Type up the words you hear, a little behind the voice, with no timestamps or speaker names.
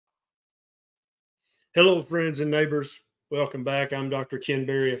Hello, friends and neighbors. Welcome back. I'm Dr. Ken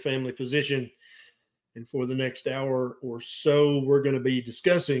Berry, a family physician. And for the next hour or so, we're going to be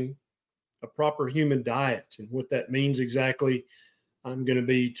discussing a proper human diet and what that means exactly. I'm going to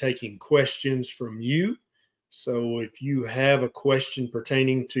be taking questions from you. So if you have a question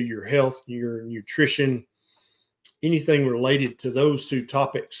pertaining to your health, your nutrition, anything related to those two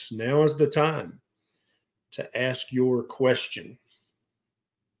topics, now is the time to ask your question.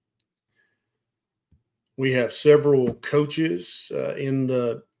 We have several coaches in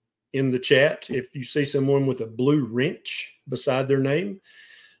the chat. If you see someone with a blue wrench beside their name,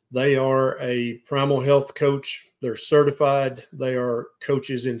 they are a primal health coach. They're certified. They are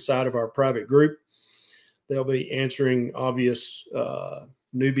coaches inside of our private group. They'll be answering obvious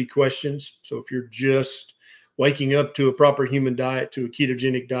newbie questions. So if you're just waking up to a proper human diet, to a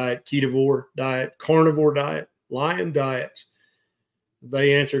ketogenic diet, ketovore diet, carnivore diet, lion diet,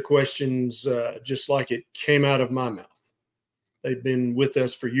 they answer questions just like it came out of my mouth. They've been with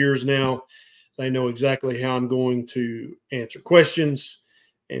us for years now. They know exactly how I'm going to answer questions.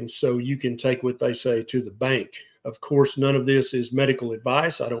 And so you can take what they say to the bank. Of course, none of this is medical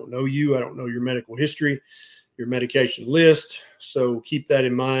advice. I don't know you. I don't know your medical history, your medication list. So keep that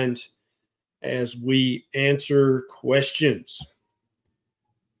in mind as we answer questions.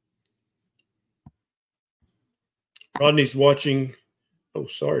 Rodney's watching. Oh,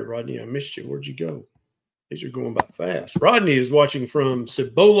 sorry, Rodney, I missed you. Where'd you go? These are going by fast. Rodney is watching from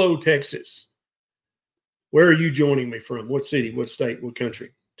Cibolo, Texas. Where are you joining me from? What city, what state, what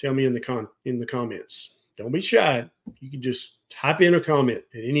country? Tell me in the comments. Don't be shy. You can just type in a comment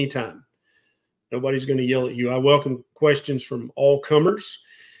at any time. Nobody's going to yell at you. I welcome questions from all comers.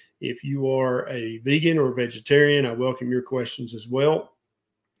 If you are a vegan or vegetarian, I welcome your questions as well.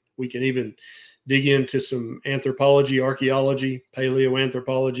 We can even dig into some anthropology, archaeology,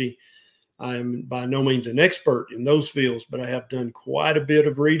 paleoanthropology. I am by no means an expert in those fields, but I have done quite a bit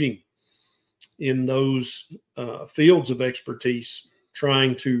of reading in those fields of expertise,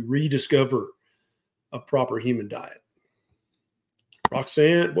 trying to rediscover a proper human diet.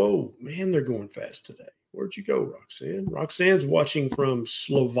 Roxanne, whoa, man, they're going fast today. Where'd you go, Roxanne? Roxanne's watching from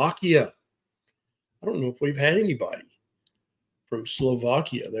Slovakia. I don't know if we've had anybody from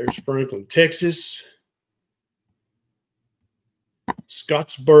Slovakia. There's Franklin, Texas.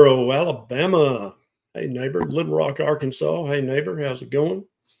 Scottsboro, Alabama. Hey, neighbor. Little Rock, Arkansas. Hey, neighbor. How's it going?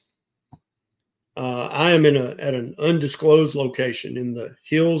 I am at an undisclosed location in the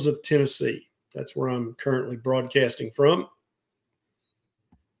hills of Tennessee. That's where I'm currently broadcasting from.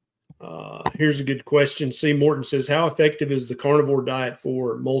 Here's a good question. C. Morton says, how effective is the carnivore diet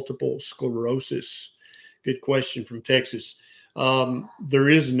for multiple sclerosis? Good question from Texas. There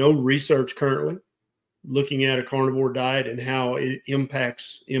is no research currently looking at a carnivore diet and how it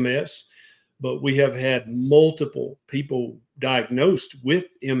impacts MS, but we have had multiple people diagnosed with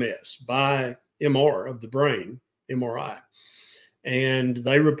MS by MR of the brain, MRI, and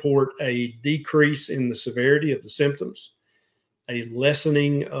they report a decrease in the severity of the symptoms, a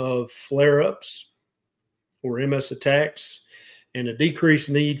lessening of flare-ups or MS attacks, and a decreased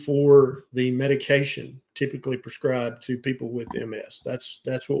need for the medication typically prescribed to people with MS.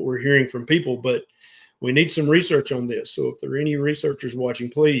 That's what we're hearing from people, but we need some research on this. So if there are any researchers watching,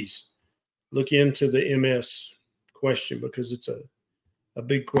 please look into the MS question because it's a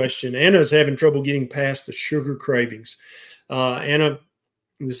big question. Anna's having trouble getting past the sugar cravings. Anna,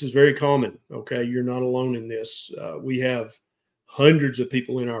 this is very common, okay? You're not alone in this. We have hundreds of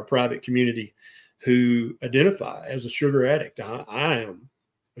people in our private community who identify as a sugar addict. I am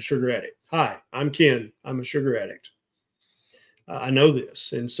a sugar addict. Hi, I'm Ken. I'm a sugar addict. I know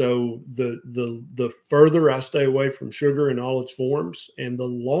this. And so the further I stay away from sugar in all its forms and the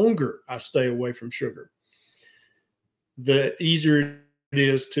longer I stay away from sugar, the easier it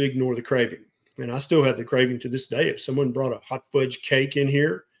is to ignore the craving. And I still have the craving to this day. If someone brought a hot fudge cake in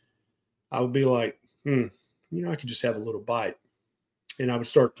here, I would be like, I could just have a little bite. And I would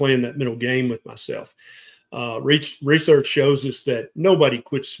start playing that mental game with myself. Research shows us that nobody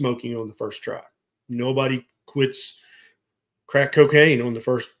quits smoking on the first try. Nobody quits crack cocaine on the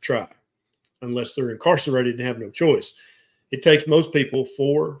first try unless they're incarcerated and have no choice. It takes most people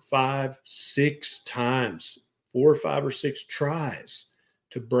 4, 5, 6 times, 4 or 5 or 6 tries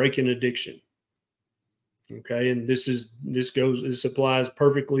to break an addiction. Okay. And this applies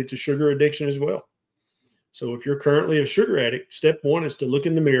perfectly to sugar addiction as well. So if you're currently a sugar addict, step one is to look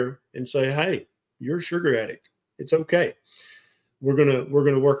in the mirror and say, hey, you're a sugar addict. It's okay. We're going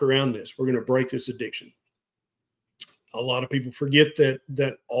to work around this. We're going to break this addiction. A lot of people forget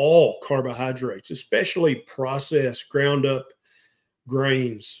that all carbohydrates, especially processed, ground up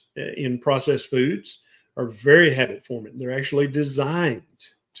grains in processed foods are very habit forming. They're actually designed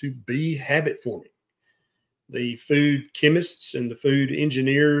to be habit forming. The food chemists and the food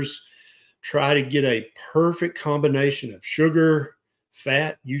engineers try to get a perfect combination of sugar,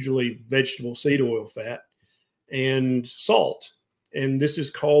 fat, usually vegetable seed oil fat, and salt. And this is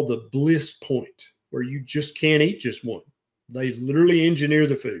called the bliss point, where you just can't eat just one. They literally engineer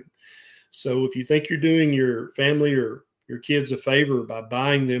the food. So if you think you're doing your family or your kids a favor by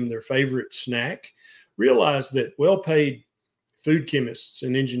buying them their favorite snack, realize that well-paid food chemists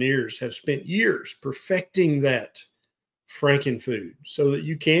and engineers have spent years perfecting that frankenfood so that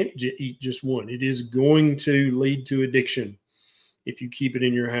you can't eat just one. It is going to lead to addiction if you keep it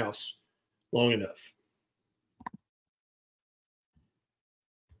in your house long enough.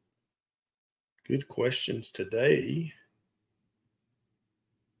 Good questions today.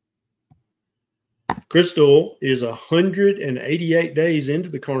 Crystal is 188 days into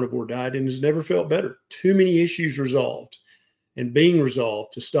the carnivore diet and has never felt better. Too many issues resolved and being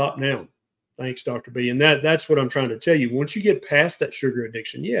resolved to stop now. Thanks, Dr. B. And that's what I'm trying to tell you. Once you get past that sugar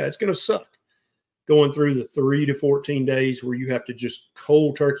addiction, yeah, it's going to suck going through the 3 to 14 days where you have to just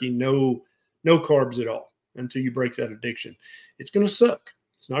cold turkey, no carbs at all until you break that addiction. It's going to suck.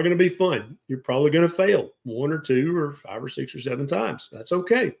 It's not going to be fun. You're probably going to fail 1 or 2 or 5 or 6 or 7 times. That's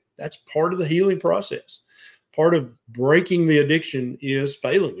okay. That's part of the healing process. Part of breaking the addiction is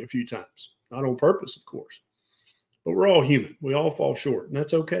failing a few times, not on purpose, of course. But we're all human. We all fall short, and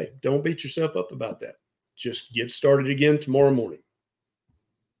that's okay. Don't beat yourself up about that. Just get started again tomorrow morning.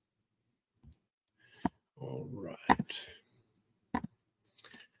 All right.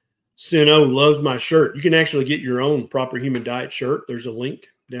 Sino loves my shirt. You can actually get your own Proper Human Diet shirt. There's a link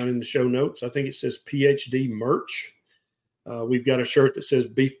down in the show notes. I think it says PhD merch. We've got a shirt that says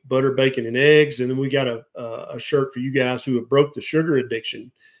beef, butter, bacon, and eggs. And then we got a shirt for you guys who have broke the sugar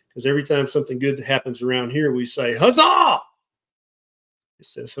addiction. Because every time something good happens around here, we say, huzzah! It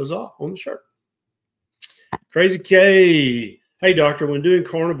says huzzah on the shirt. Crazy K. Hey, doctor, when doing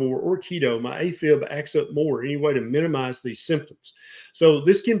carnivore or keto, my AFib acts up more. Any way to minimize these symptoms? So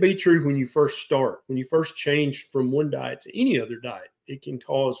this can be true when you first start. When you first change from one diet to any other diet, it can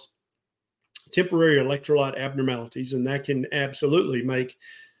cause temporary electrolyte abnormalities, and that can absolutely make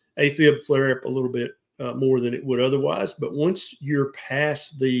AFib flare up a little bit more than it would otherwise. But once you're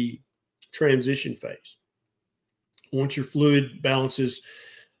past the transition phase, once your fluid balances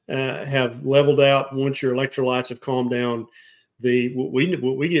have leveled out, once your electrolytes have calmed down, what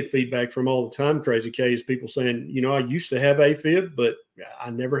we get feedback from all the time, Crazy K, is people saying, you know, I used to have AFib, but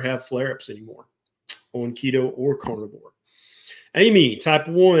I never have flare-ups anymore on keto or carnivore. Amy, type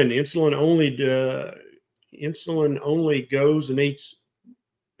 1, insulin only goes and eats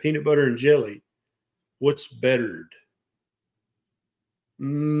peanut butter and jelly. What's bettered? I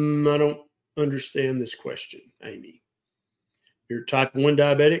don't understand this question, Amy. You're type 1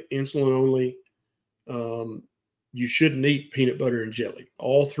 diabetic, insulin only. You shouldn't eat peanut butter and jelly.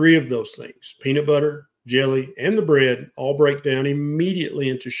 All 3 of those things, peanut butter, jelly, and the bread, all break down immediately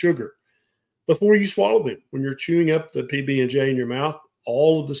into sugar before you swallow them. When you're chewing up the PB&J in your mouth,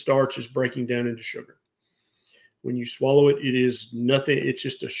 all of the starch is breaking down into sugar. When you swallow it, it is nothing. It's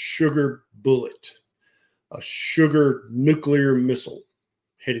just a sugar bullet, a sugar nuclear missile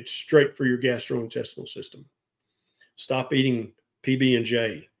headed straight for your gastrointestinal system. Stop eating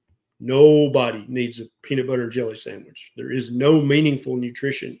PB&J. Nobody needs a peanut butter and jelly sandwich. There is no meaningful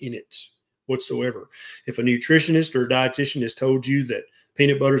nutrition in it whatsoever. If a nutritionist or a dietitian has told you that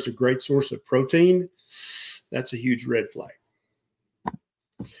peanut butter is a great source of protein, that's a huge red flag.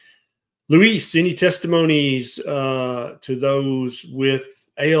 Luis, any testimonies to those with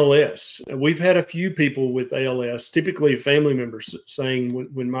ALS? We've had a few people with ALS, typically family members, saying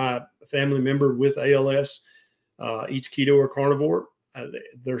when my family member with ALS eats keto or carnivore,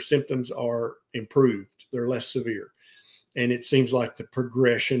 their symptoms are improved. They're less severe. And it seems like the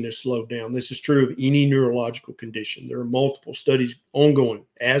progression is slowed down. This is true of any neurological condition. There are multiple studies ongoing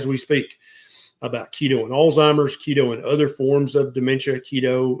as we speak about keto and Alzheimer's, keto and other forms of dementia,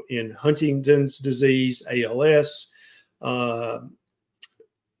 keto in Huntington's disease, ALS.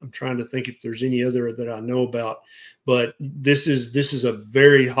 I'm trying to think if there's any other that I know about, but this is a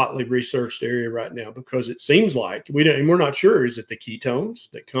very hotly researched area right now because it seems like we're not sure. Is it the ketones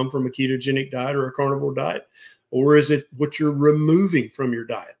that come from a ketogenic diet or a carnivore diet, or is it what you're removing from your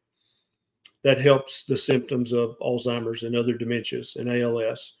diet that helps the symptoms of Alzheimer's and other dementias and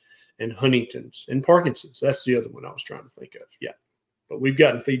ALS and Huntington's and Parkinson's? That's the other one I was trying to think of. Yeah, but we've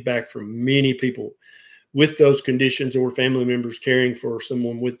gotten feedback from many people with those conditions or family members caring for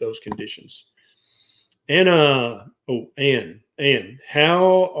someone with those conditions. And Anne And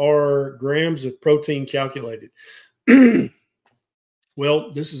how are grams of protein calculated?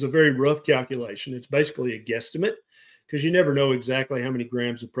 Well, this is a very rough calculation. It's basically a guesstimate because you never know exactly how many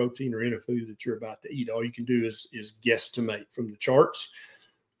grams of protein are in a food that you're about to eat. All you can do is guesstimate from the charts.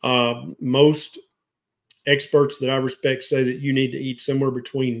 Most experts that I respect say that you need to eat somewhere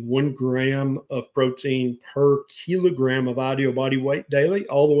between 1 gram of protein per kilogram of ideal body weight daily,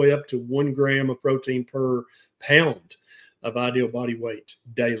 all the way up to 1 gram of protein per pound of ideal body weight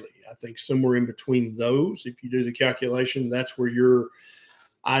daily. I think somewhere in between those, if you do the calculation, that's where your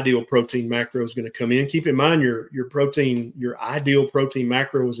ideal protein macro is going to come in. Keep in mind your ideal protein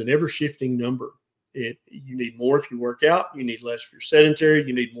macro is an ever shifting number. You need more if you work out, you need less if you're sedentary,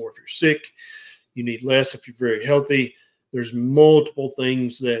 you need more if you're sick, you need less if you're very healthy. There's multiple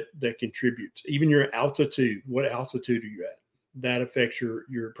things that contribute. Even your altitude, what altitude are you at? That affects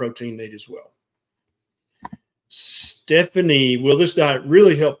your protein need as well. Stephanie, will this diet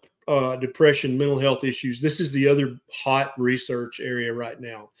really help depression, mental health issues? This is the other hot research area right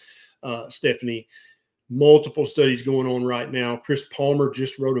now, Stephanie. Multiple studies going on right now. Chris Palmer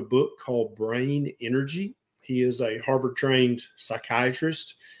just wrote a book called Brain Energy. He is a Harvard-trained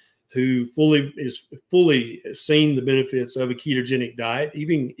psychiatrist who is fully seen the benefits of a ketogenic diet,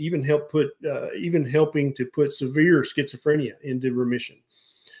 even helping to put severe schizophrenia into remission.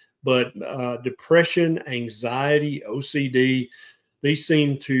 But depression, anxiety, OCD, these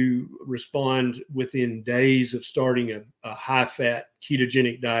seem to respond within days of starting a high-fat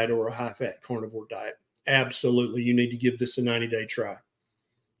ketogenic diet or a high-fat carnivore diet. Absolutely, you need to give this a 90-day try.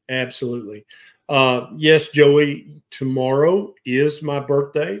 Absolutely. Yes, Joey, tomorrow is my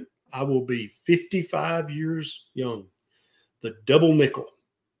birthday. I will be 55 years young, the double nickel.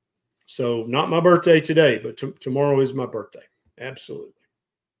 So not my birthday today, but tomorrow is my birthday. Absolutely.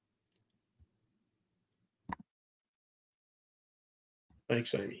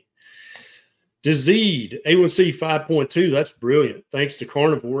 Thanks, Amy. Dizede, A1C 5.2. That's brilliant. Thanks to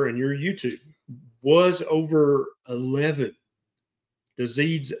Carnivore and your YouTube. Was over 11.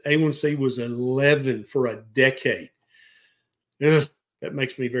 Dizede's A1C was 11 for a decade. Ugh, that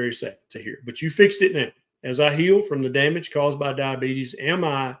makes me very sad to hear. But you fixed it now. As I heal from the damage caused by diabetes, am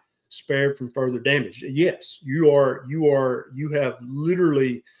I spared from further damage? Yes, you are. You have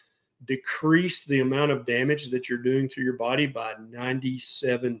literally decreased the amount of damage that you're doing to your body by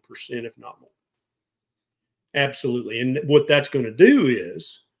 97%, if not more. Absolutely. And what that's going to do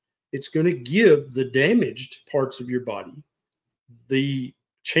is it's going to give the damaged parts of your body the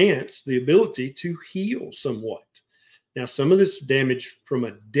chance, the ability to heal somewhat. Now, some of this damage from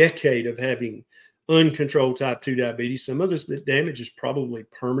a decade of having uncontrolled type 2 diabetes, some of this damage is probably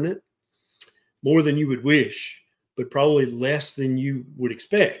permanent, more than you would wish, but probably less than you would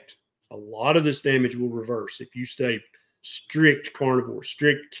expect. A lot of this damage will reverse if you stay strict carnivore,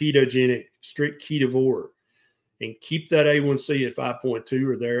 strict ketogenic, strict ketovore, and keep that A1C at 5.2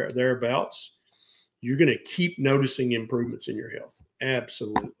 or thereabouts. You're going to keep noticing improvements in your health.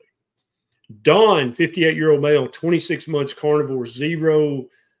 Absolutely. Don, 58-year-old male, 26 months carnivore, 0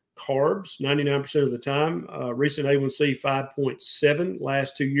 carbs, 99% of the time. Recent A1C 5.7.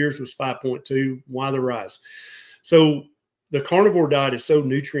 Last 2 years was 5.2. Why the rise? So the carnivore diet is so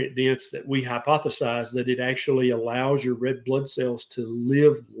nutrient dense that we hypothesize that it actually allows your red blood cells to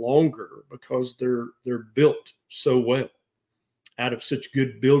live longer because they're built so well out of such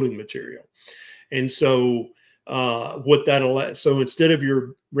good building material. And so what that allows, so instead of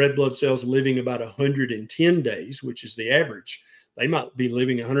your red blood cells living about 110 days, which is the average, they might be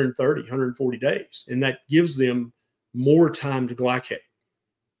living 130, 140 days. And that gives them more time to glycate.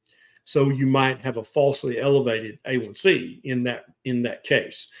 So you might have a falsely elevated A1C in that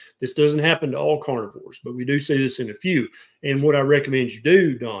case. This doesn't happen to all carnivores, but we do see this in a few. And what I recommend you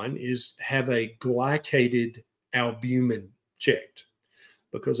do, Don, is have a glycated albumin checked,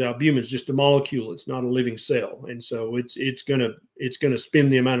 because albumin is just a molecule. It's not a living cell. And so it's gonna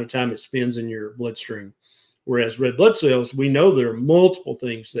spend the amount of time it spends in your bloodstream. Whereas red blood cells, we know there are multiple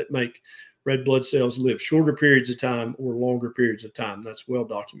things that make red blood cells live shorter periods of time or longer periods of time. That's well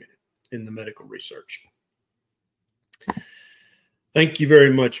documented in the medical research. Thank you very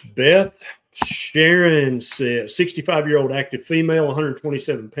much, Beth. Sharon says, 65-year-old active female,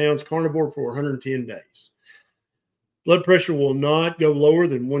 127 pounds, carnivore for 110 days. Blood pressure will not go lower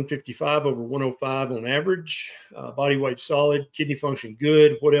than 155 over 105 on average. Body weight solid, kidney function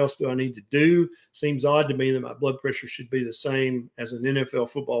good. What else do I need to do? Seems odd to me that my blood pressure should be the same as an NFL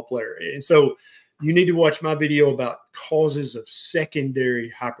football player. And so you need to watch my video about causes of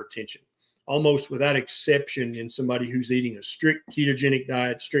secondary hypertension. Almost without exception, in somebody who's eating a strict ketogenic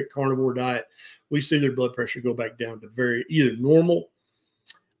diet, strict carnivore diet, we see their blood pressure go back down to either normal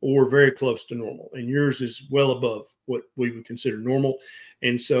or very close to normal. And yours is well above what we would consider normal.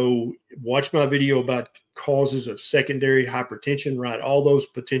 And so watch my video about causes of secondary hypertension, write all those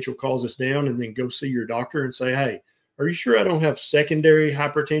potential causes down, and then go see your doctor and say, hey, are you sure I don't have secondary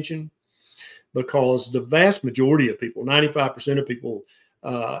hypertension? Because the vast majority of people, 95% of people,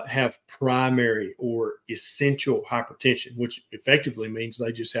 have primary or essential hypertension, which effectively means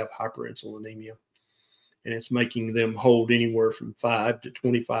they just have hyperinsulinemia. And it's making them hold anywhere from 5 to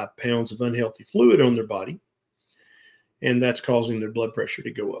 25 pounds of unhealthy fluid on their body. And that's causing their blood pressure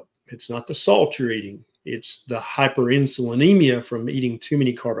to go up. It's not the salt you're eating. It's the hyperinsulinemia from eating too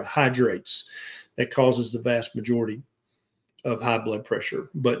many carbohydrates that causes the vast majority of high blood pressure.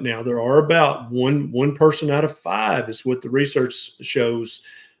 But now there are about one person out of 5 is what the research shows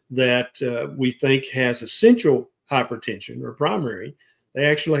that we think has essential hypertension or primary. They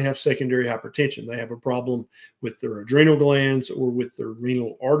actually have secondary hypertension. They have a problem with their adrenal glands or with their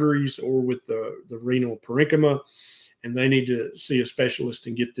renal arteries or with the renal parenchyma, and they need to see a specialist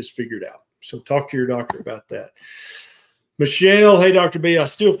and get this figured out. So talk to your doctor about that. Michelle, hey, Dr. B, I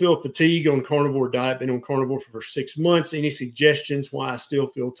still feel fatigue on carnivore diet. Been on carnivore for 6 months. Any suggestions why I still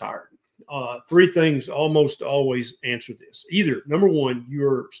feel tired? 3 things almost always answer this. Either, number one,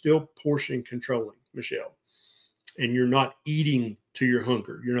 you're still portion controlling, Michelle, and you're not eating to your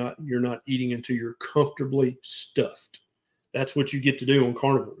hunger. You're not eating until you're comfortably stuffed. That's what you get to do on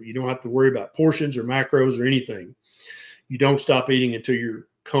carnivore. You don't have to worry about portions or macros or anything. You don't stop eating until you're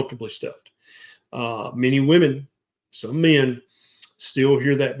comfortably stuffed. Many women, some men, still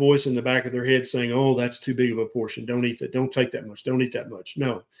hear that voice in the back of their head saying, oh, that's too big of a portion. Don't eat that. Don't take that much. Don't eat that much.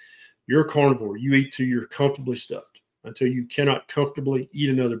 No, you're a carnivore. You eat till you're comfortably stuffed, until you cannot comfortably eat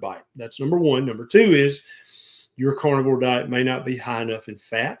another bite. That's number one. Number two is your carnivore diet may not be high enough in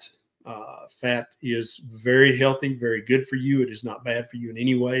fat. Fat is very healthy, very good for you. It is not bad for you in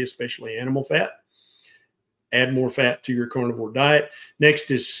any way, especially animal fat. Add more fat to your carnivore diet.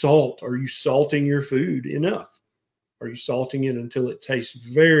 Next is salt. Are you salting your food enough? Are you salting it until it tastes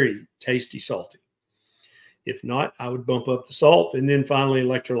very tasty salty? If not, I would bump up the salt. And then finally,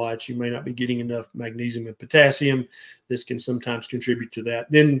 electrolytes. You may not be getting enough magnesium and potassium. This can sometimes contribute to that.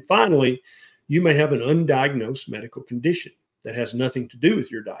 Then finally, you may have an undiagnosed medical condition that has nothing to do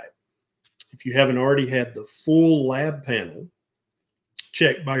with your diet. If you haven't already had the full lab panel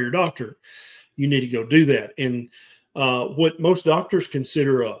checked by your doctor, you need to go do that. And what most doctors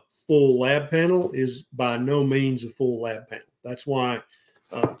consider a full lab panel is by no means a full lab panel. That's why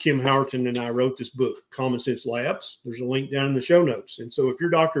Kim Howerton and I wrote this book, Common Sense Labs. There's a link down in the show notes. And so if your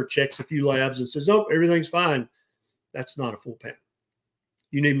doctor checks a few labs and says, oh, everything's fine, that's not a full panel.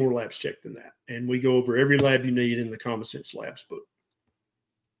 You need more labs checked than that. And we go over every lab you need in the Common Sense Labs book.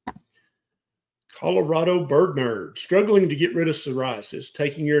 Colorado Bird Nerd, struggling to get rid of psoriasis,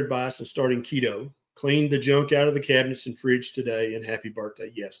 taking your advice and starting keto. Cleaned the junk out of the cabinets and fridge today, and happy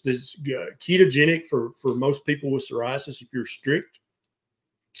birthday. Yes, this is ketogenic for most people with psoriasis. If you're strict,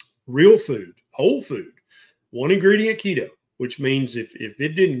 real food, whole food, one ingredient keto, which means if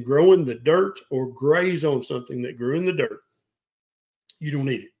it didn't grow in the dirt or graze on something that grew in the dirt, you don't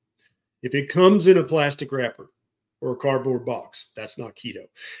eat it. If it comes in a plastic wrapper or a cardboard box, that's not keto.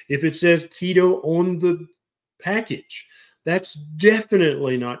 If it says keto on the package, that's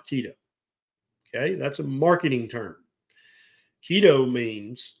definitely not keto. Okay, that's a marketing term. Keto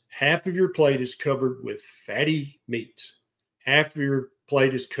means half of your plate is covered with fatty meat. Half of your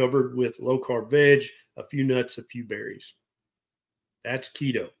plate is covered with low-carb veg, a few nuts, a few berries. That's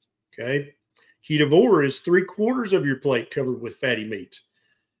keto, okay? Ketovore is 3/4 of your plate covered with fatty meat.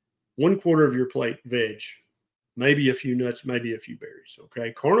 1/4 of your plate veg, maybe a few nuts, maybe a few berries,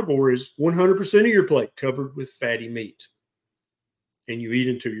 okay? Carnivore is 100% of your plate covered with fatty meat, and you eat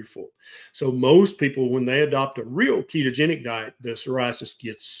until you're full. So most people, when they adopt a real ketogenic diet, the psoriasis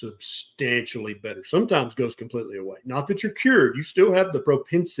gets substantially better. Sometimes goes completely away. Not that you're cured. You still have the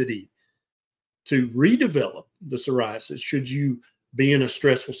propensity to redevelop the psoriasis should you be in a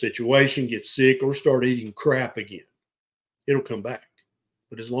stressful situation, get sick, or start eating crap again. It'll come back.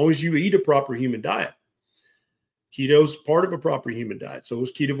 But as long as you eat a proper human diet, keto's part of a proper human diet. So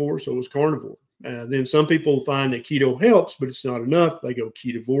is Ketovore, so is carnivore. Then some people find that keto helps, but it's not enough. They go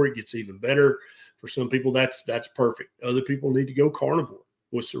Ketovore, it gets even better. For some people, that's perfect. Other people need to go carnivore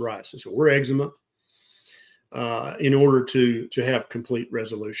with psoriasis or eczema in order to have complete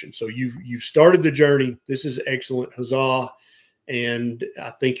resolution. So you've started the journey. This is excellent. Huzzah. And I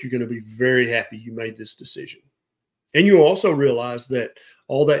think you're going to be very happy you made this decision. And you also realize that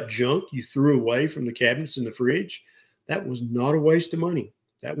all that junk you threw away from the cabinets in the fridge, that was not a waste of money.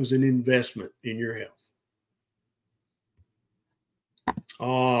 That was an investment in your health.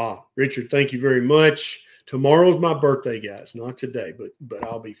 Richard, thank you very much. Tomorrow's my birthday, guys. Not today, but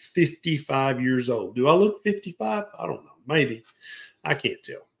I'll be 55 years old. Do I look 55? I don't know. Maybe. I can't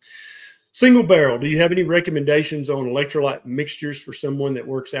tell. Single barrel, do you have any recommendations on electrolyte mixtures for someone that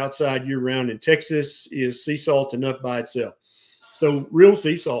works outside year-round in Texas? Is sea salt enough by itself? So real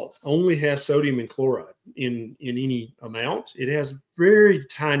sea salt only has sodium and chloride in any amount. It has very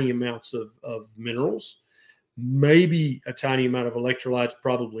tiny amounts of minerals, maybe a tiny amount of electrolytes,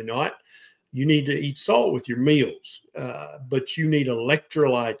 probably not. You need to eat salt with your meals, but you need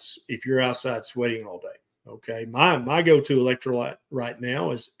electrolytes if you're outside sweating all day. Okay, my go-to electrolyte right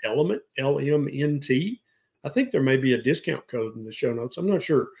now is Element, LMNT. I think there may be a discount code in the show notes. I'm not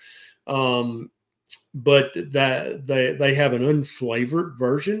sure. But that they have an unflavored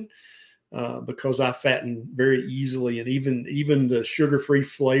version because I fatten very easily, and even the sugar-free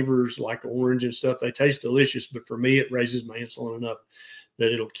flavors like orange and stuff, they taste delicious. But for me, it raises my insulin enough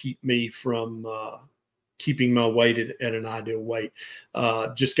that it'll keep me from keeping my weight at an ideal weight.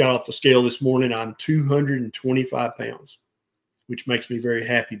 Just got off the scale this morning. I'm 225 pounds, which makes me very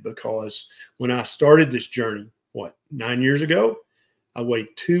happy because when I started this journey, 9 years ago, I weighed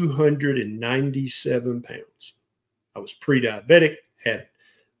 297 pounds. I was pre-diabetic, had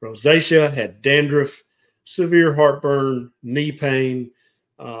rosacea, had dandruff, severe heartburn, knee pain,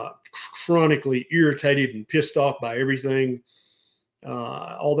 chronically irritated and pissed off by everything.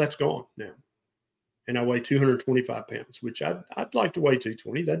 All that's gone now. And I weigh 225 pounds, which I'd like to weigh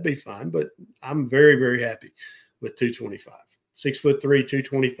 220. That'd be fine, but I'm very, very happy with 225. 6'3",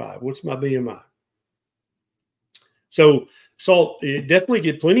 225. What's my BMI? So salt, definitely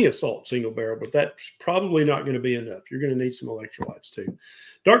get plenty of salt, single barrel, but that's probably not going to be enough. You're going to need some electrolytes too.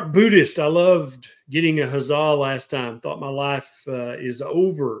 Dark Buddhist, I loved getting a huzzah last time. Thought my life is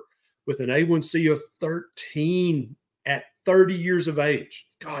over with an A1C of 13 at 30 years of age.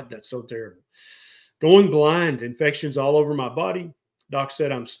 God, that's so terrible. Going blind, infections all over my body. Doc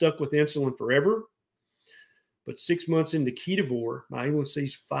said I'm stuck with insulin forever. But 6 months into Ketovore, my A1C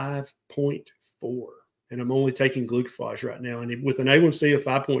is 5.4. And I'm only taking glucophage right now. And with an A1C of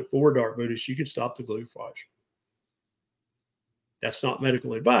 5.4, Dark Buddhist, you can stop the glucophage. That's not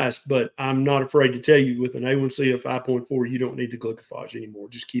medical advice, but I'm not afraid to tell you with an A1C of 5.4, you don't need the glucophage anymore.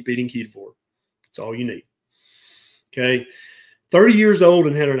 Just keep eating Ketovore. That's all you need. Okay. 30 years old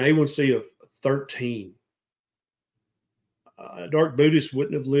and had an A1C of 13. Dark Buddhist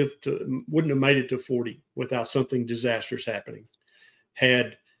wouldn't have made it to 40 without something disastrous happening.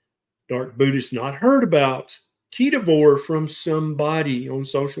 Had Dark Buddhist not heard about Ketovore from somebody on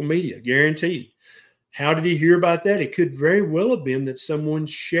social media, guaranteed. How did he hear about that? It could very well have been that someone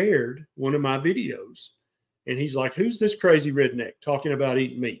shared one of my videos. And he's like, who's this crazy redneck talking about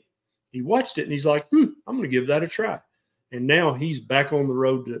eating meat? He watched it and he's like, I'm going to give that a try. And now he's back on the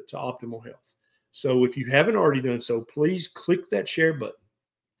road to optimal health. So if you haven't already done so, please click that share button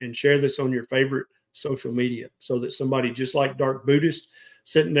and share this on your favorite social media so that somebody just like Dark Buddhist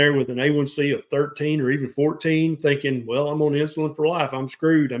sitting there with an A1C of 13 or even 14 thinking, well, I'm on insulin for life. I'm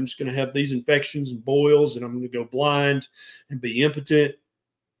screwed. I'm just going to have these infections and boils and I'm going to go blind and be impotent,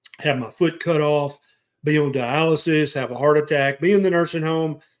 have my foot cut off, be on dialysis, have a heart attack, be in the nursing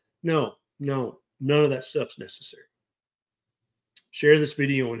home. No, none of that stuff's necessary. Share this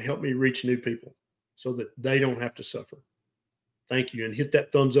video and help me reach new people so that they don't have to suffer. Thank you. And hit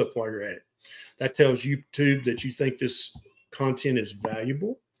that thumbs up while you're at it. That tells YouTube that you think this content is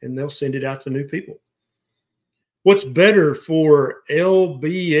valuable and they'll send it out to new people. What's better for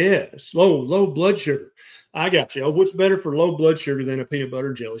LBS, low blood sugar? I got you. What's better for low blood sugar than a peanut butter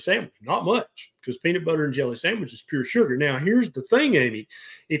and jelly sandwich? Not much, because peanut butter and jelly sandwich is pure sugar. Now, here's the thing, Amy.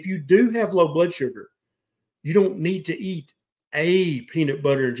 If you do have low blood sugar, you don't need to eat a peanut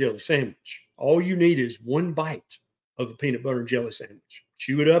butter and jelly sandwich. All you need is one bite of a peanut butter and jelly sandwich.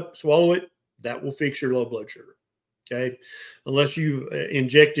 Chew it up, swallow it. That will fix your low blood sugar. Okay, unless you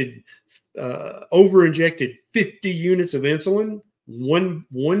over-injected 50 units of insulin,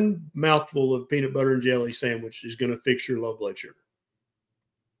 one mouthful of peanut butter and jelly sandwich is going to fix your low blood sugar.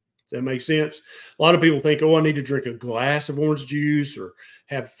 Does that make sense? A lot of people think, oh, I need to drink a glass of orange juice or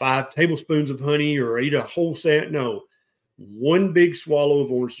have 5 tablespoons of honey or eat a whole sandwich. No, one big swallow of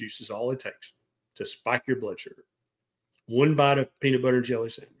orange juice is all it takes to spike your blood sugar. One bite of peanut butter and jelly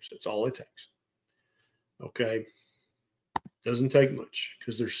sandwich. That's all it takes. Okay. Doesn't take much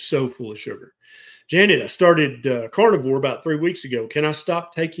because they're so full of sugar. Janet, I started Carnivore about 3 weeks ago. Can I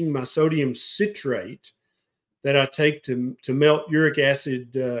stop taking my sodium citrate that I take to melt uric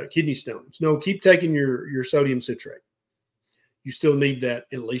acid kidney stones? No, keep taking your sodium citrate. you still need that,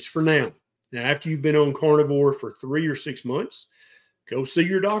 at least for now. Now, after you've been on carnivore for 3 or 6 months, go see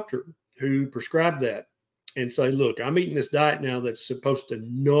your doctor who prescribed that and say, look, I'm eating this diet now that's supposed to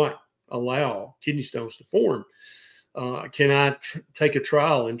not allow kidney stones to form. Can I take a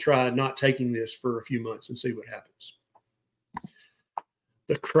trial and try not taking this for a few months and see what happens?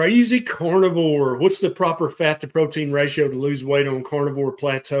 The crazy carnivore. What's the proper fat to protein ratio to lose weight on carnivore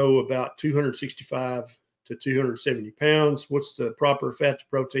plateau? About 265 to 270 pounds. What's the proper fat to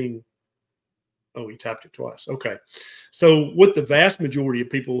protein? Oh, he typed it twice. Okay. So what the vast majority of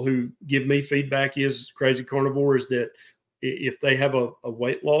people who give me feedback is crazy carnivore is that if they have a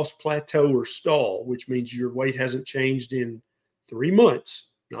weight loss plateau or stall, which means your weight hasn't changed in 3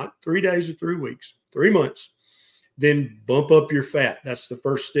 months, not 3 days or 3 weeks, 3 months, then bump up your fat. That's the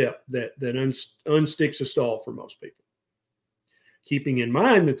first step that unsticks a stall for most people. Keeping in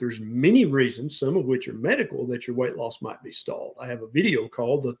mind that there's many reasons, some of which are medical, that your weight loss might be stalled. I have a video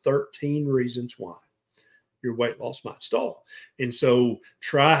called The 13 Reasons Why Your Weight Loss Might Stall. And so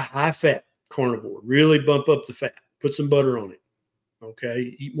try high-fat carnivore. Really bump up the fat. Put some butter on it.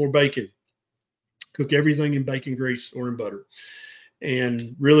 Okay? Eat more bacon. Cook everything in bacon grease or in butter.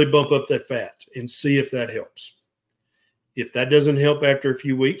 And really bump up that fat and see if that helps. If that doesn't help after a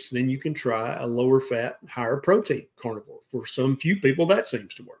few weeks, then you can try a lower fat, higher protein carnivore. For some few people, that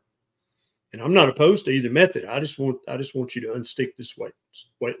seems to work. And I'm not opposed to either method. I just want you to unstick this weight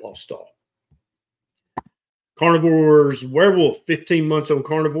loss stall. Carnivore's werewolf, 15 months on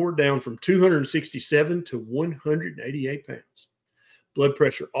carnivore, down from 267 to 188 pounds. Blood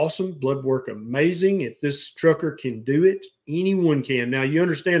pressure, awesome. Blood work, amazing. If this trucker can do it, anyone can. Now, you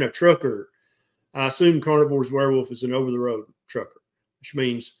understand a trucker, I assume Carnivore's werewolf is an over-the-road trucker, which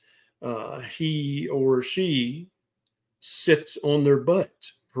means he or she sits on their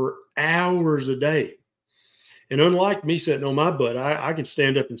butt for hours a day. And unlike me sitting on my butt, I can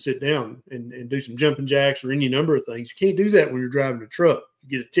stand up and sit down and do some jumping jacks or any number of things. You can't do that when you're driving a truck.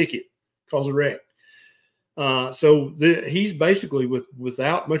 You get a ticket, cause a wreck. So he's basically,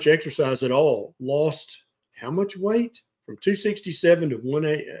 without much exercise at all, lost how much weight? From 267 to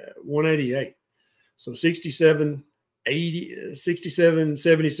 188. So 67,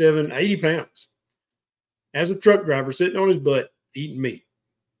 77, 80 pounds. As a truck driver sitting on his butt, eating meat.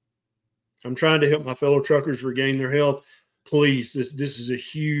 I'm trying to help my fellow truckers regain their health. Please, this is a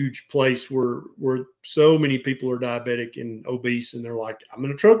huge place where so many people are diabetic and obese, and they're like, I'm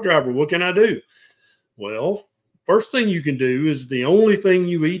a truck driver. What can I do? Well, first thing you can do is the only thing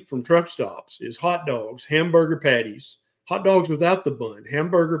you eat from truck stops is hot dogs, hamburger patties, hot dogs without the bun,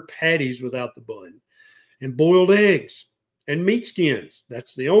 hamburger patties without the bun, and boiled eggs and meat skins.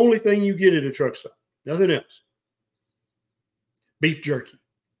 That's the only thing you get at a truck stop. Nothing else. Beef jerky.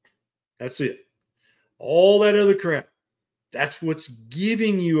 That's it. All that other crap. That's what's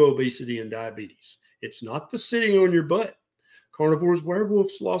giving you obesity and diabetes. It's not the sitting on your butt. Carnivore's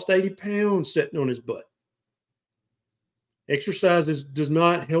werewolf's lost 80 pounds sitting on his butt. Exercise does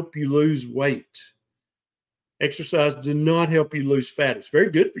not help you lose weight. Exercise does not help you lose fat. It's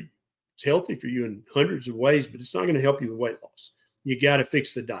very good for you. It's healthy for you in hundreds of ways, but it's not going to help you with weight loss. You got to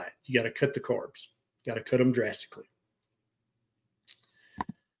fix the diet. You got to cut the carbs. You got to cut them drastically.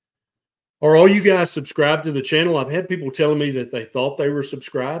 Are all you guys subscribed to the channel? I've had people telling me that they thought they were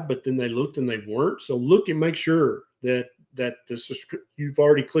subscribed, but then they looked and they weren't. So look and make sure that you've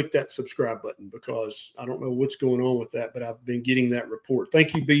already clicked that subscribe button, because I don't know what's going on with that, but I've been getting that report.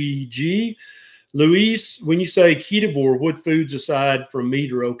 Thank you, BG. Luis, when you say Ketovore, what foods aside from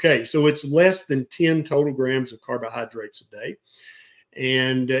meat are okay? So it's less than 10 total grams of carbohydrates a day.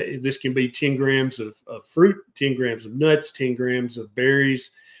 And this can be 10 grams of fruit, 10 grams of nuts, 10 grams of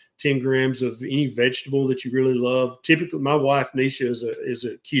berries, 10 grams of any vegetable that you really love. Typically, my wife, Nisha, is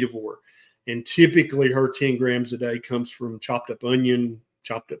a ketovore. And typically her 10 grams a day comes from chopped up onion,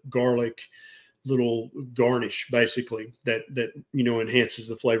 chopped up garlic, little garnish, basically, that enhances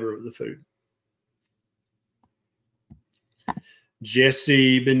the flavor of the food.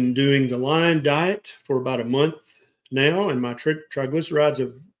 Jesse, been doing the Lion diet for about a month now, and my triglycerides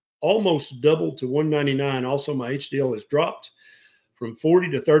have almost doubled to 199. Also, my HDL has dropped from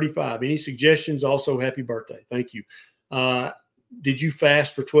 40 to 35. Any suggestions? Also, happy birthday. Thank you. Did you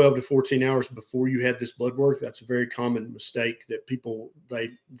fast for 12 to 14 hours before you had this blood work? That's a very common mistake that people,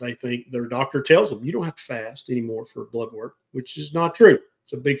 they think their doctor tells them you don't have to fast anymore for blood work, which is not true.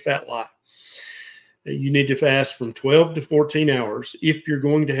 It's a big fat lie. You need to fast from 12 to 14 hours if you're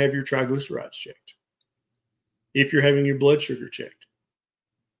going to have your triglycerides checked, if you're having your blood sugar checked,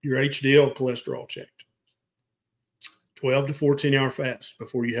 your HDL cholesterol checked. 12 to 14 hour fast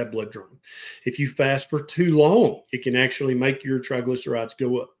before you have blood drawing. If you fast for too long, it can actually make your triglycerides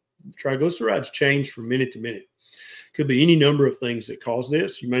go up. Triglycerides change from minute to minute. Could be any number of things that cause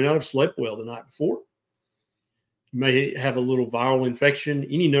this. You may not have slept well the night before. You may have a little viral infection,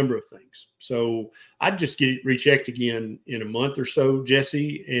 any number of things. So I'd just get it rechecked again in a month or so,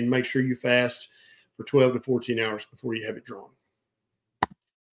 Jesse, and make sure you fast for 12 to 14 hours before you have it drawn.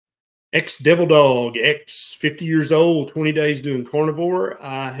 Devil Dog, 50 years old, 20 days doing carnivore.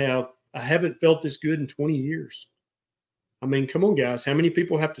 I haven't felt this good in 20 years. I mean, come on, guys. How many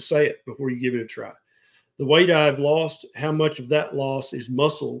people have to say it before you give it a try? The weight I've lost, how much of that loss is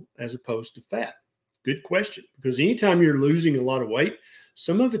muscle as opposed to fat? Good question. Because anytime you're losing a lot of weight,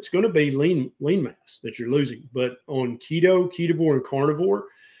 some of it's going to be lean mass that you're losing. But on keto, ketovore, and carnivore,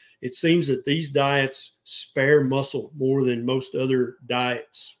 it seems that these diets spare muscle more than most other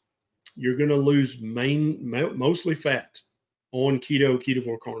diets. You're going to lose mostly fat on keto,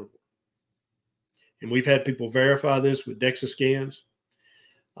 ketovore, carnivore. And we've had people verify this with DEXA scans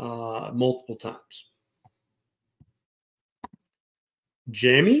multiple times.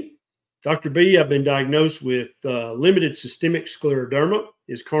 Jamie, Dr. B, I've been diagnosed with limited systemic scleroderma.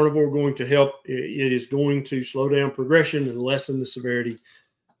 Is carnivore going to help? It is going to slow down progression and lessen the severity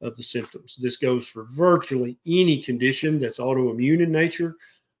of the symptoms. This goes for virtually any condition that's autoimmune in nature,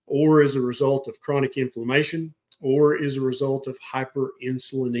 or as a result of chronic inflammation, or as a result of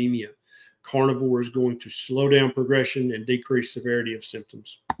hyperinsulinemia. Carnivore is going to slow down progression and decrease severity of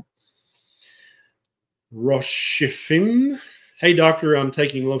symptoms. Roshifim. Hey, doctor, I'm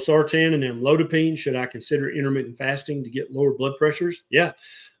taking losartan and amlodipine. Should I consider intermittent fasting to get lower blood pressures? Yeah,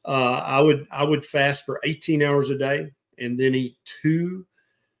 I would fast for 18 hours a day and then eat 2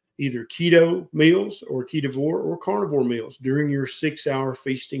 either keto meals or ketovore or carnivore meals during your 6-hour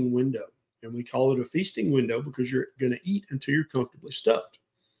feasting window. And we call it a feasting window because you're going to eat until you're comfortably stuffed,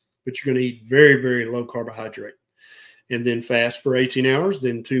 but you're going to eat very, very low carbohydrate. And then fast for 18 hours,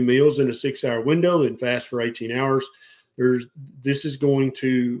 then 2 meals in a 6-hour window, then fast for 18 hours. This is going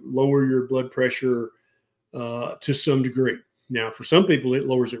to lower your blood pressure to some degree. Now, for some people, it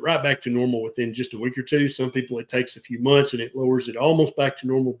lowers it right back to normal within just a week or two. Some people, it takes a few months and it lowers it almost back to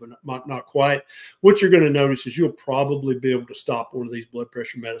normal, but not quite. What you're going to notice is you'll probably be able to stop one of these blood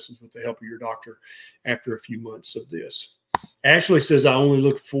pressure medicines with the help of your doctor after a few months of this. Ashley says, I only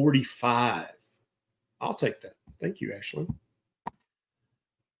look 45. I'll take that. Thank you, Ashley.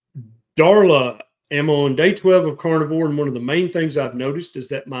 Darla, I'm on day 12 of carnivore, and one of the main things I've noticed is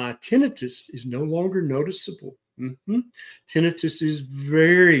that my tinnitus is no longer noticeable. Tinnitus is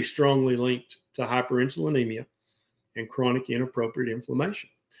very strongly linked to hyperinsulinemia and chronic inappropriate inflammation.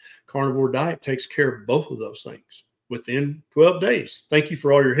 Carnivore diet takes care of both of those things within 12 days. Thank you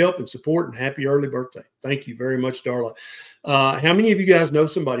for all your help and support, and happy early birthday. Thank you very much, Darla. How many of you guys know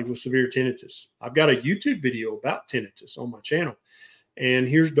somebody with severe tinnitus? I've got a YouTube video about tinnitus on my channel. And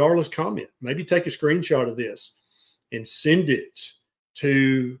here's Darla's comment. Maybe take a screenshot of this and send it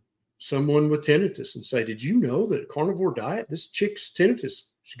to someone with tinnitus and say, did you know that a carnivore diet, this chick's tinnitus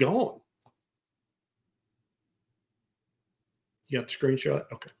is gone? You got the screenshot?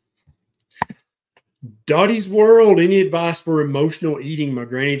 Okay. Dottie's World, any advice for emotional eating? My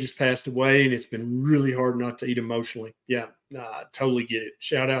granny just passed away and it's been really hard not to eat emotionally. Yeah, I totally get it.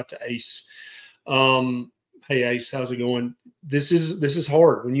 Shout out to Ace. Hey Ace, how's it going? This is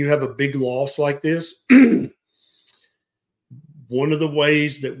hard when you have a big loss like this. One of the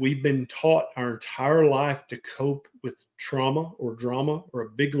ways that we've been taught our entire life to cope with trauma or drama or a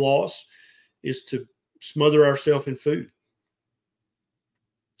big loss is to smother ourselves in food,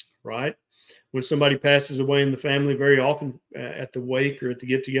 right? When somebody passes away in the family, very often at the wake or at the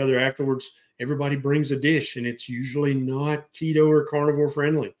get-together afterwards, everybody brings a dish, and it's usually not keto or carnivore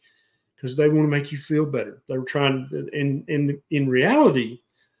friendly because they want to make you feel better. They're trying, in reality,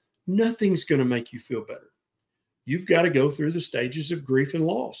 nothing's going to make you feel better. You've got to go through the stages of grief and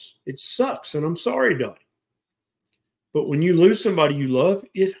loss. It sucks, and I'm sorry, Dottie. But when you lose somebody you love,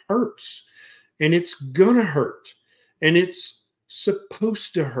 it hurts, and it's going to hurt, and it's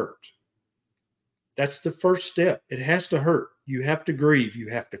supposed to hurt. That's the first step. It has to hurt. You have to grieve. You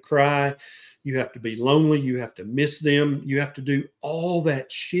have to cry. You have to be lonely. You have to miss them. You have to do all that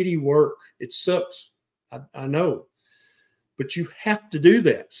shitty work. It sucks. I know. But you have to do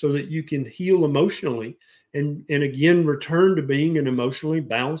that so that you can heal emotionally and again, return to being an emotionally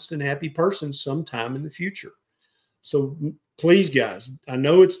balanced and happy person sometime in the future. So please, guys, I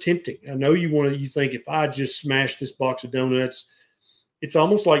know it's tempting. I know you think if I just smash this box of donuts, it's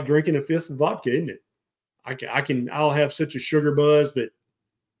almost like drinking a fifth of vodka, isn't it? I'll have such a sugar buzz that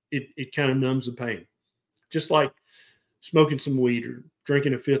it kind of numbs the pain. Just like smoking some weed or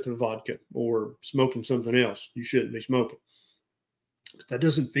drinking a fifth of vodka or smoking something else you shouldn't be smoking. But that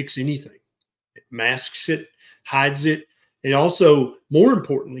doesn't fix anything. It masks it, hides it. It also, more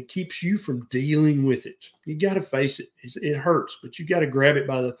importantly, keeps you from dealing with it. You got to face it. It hurts, but you got to grab it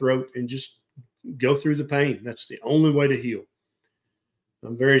by the throat and just go through the pain. That's the only way to heal.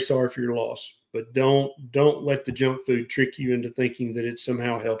 I'm very sorry for your loss, but don't let the junk food trick you into thinking that it's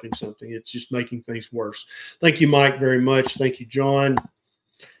somehow helping something. It's just making things worse. Thank you, Mike, very much. Thank you, John.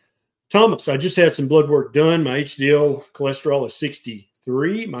 Thomas, I just had some blood work done. My HDL cholesterol is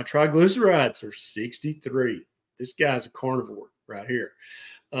 63. My triglycerides are 63. This guy's a carnivore right here.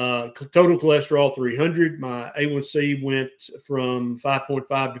 Total cholesterol 300. My A1C went from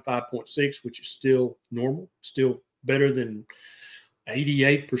 5.5 to 5.6, which is still normal, still better than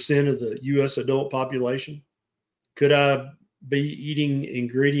 88% of the U.S. adult population. Could I be eating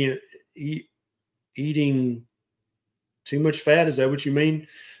too much fat? Is that what you mean?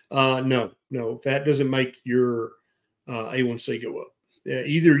 No. Fat doesn't make your A1C go up.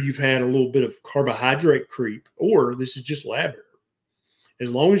 Either you've had a little bit of carbohydrate creep or this is just lab error.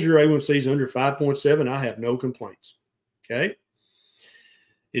 As long as your A1C is under 5.7, I have no complaints. Okay.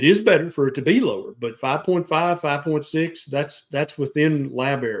 It is better for it to be lower, but 5.5, 5.6, that's within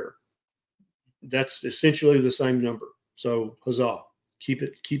lab error. That's essentially the same number. So huzzah. Keep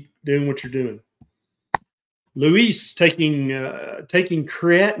doing what you're doing. Luis taking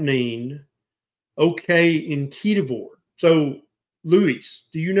creatinine okay in Ketovore. So Luis,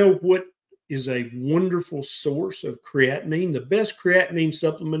 do you know what is a wonderful source of creatinine, the best creatinine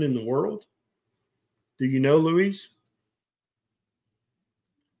supplement in the world? Do you know, Luis?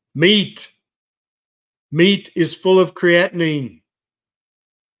 Meat. Meat is full of creatinine.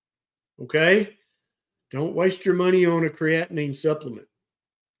 Okay? Don't waste your money on a creatinine supplement.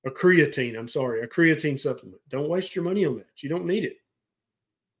 A creatine supplement. Don't waste your money on that. You don't need it.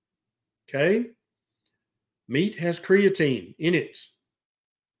 Okay? Meat has creatine in it.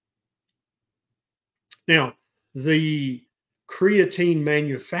 Now, the creatine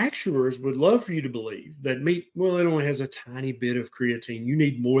manufacturers would love for you to believe that meat, well, it only has a tiny bit of creatine. You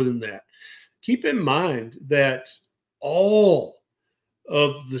need more than that. Keep in mind that all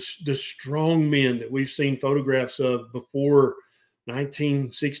of the strong men that we've seen photographs of before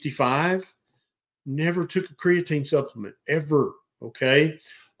 1965 never took a creatine supplement, ever, okay?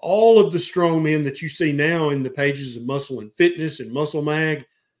 All of the strong men that you see now in the pages of Muscle and Fitness and Muscle Mag,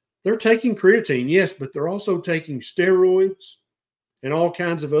 they're taking creatine, yes, but they're also taking steroids and all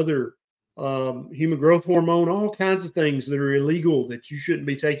kinds of other human growth hormone, all kinds of things that are illegal that you shouldn't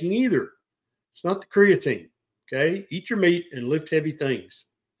be taking either. It's not the creatine, okay? Eat your meat and lift heavy things.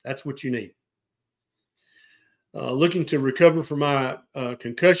 That's what you need. Looking to recover from my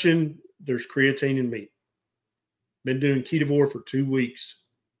concussion, there's creatine in meat. Been doing Ketovore for 2 weeks.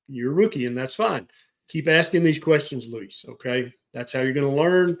 You're a rookie, and that's fine. Keep asking these questions, Luis, okay? That's how you're going to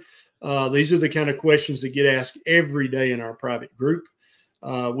learn. These are the kind of questions that get asked every day in our private group.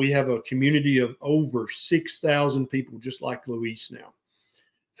 We have a community of over 6,000 people just like Luis now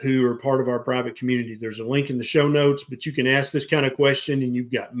who are part of our private community. There's a link in the show notes, but you can ask this kind of question, and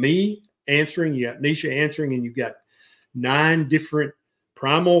you've got me answering, you got Nisha answering, and you've got 9 different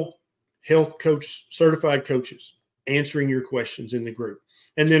Primal Health Coach certified coaches answering your questions in the group.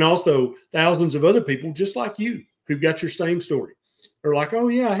 And then also thousands of other people just like you who've got your same story. They're like, oh,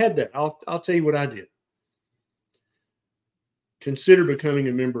 yeah, I had that. I'll tell you what I did. Consider becoming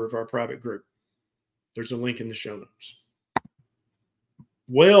a member of our private group. There's a link in the show notes.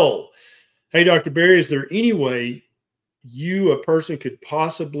 Well, hey, Dr. Berry, is there any way a person could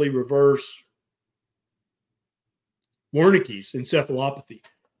possibly reverse Wernicke's encephalopathy?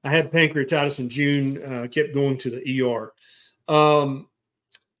 I had pancreatitis in June, kept going to the ER.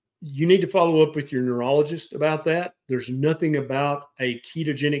 You need to follow up with your neurologist about that. There's nothing about a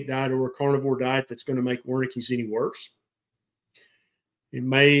ketogenic diet or a carnivore diet that's going to make Wernicke's any worse. It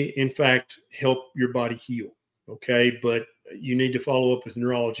may, in fact, help your body heal, okay? But you need to follow up with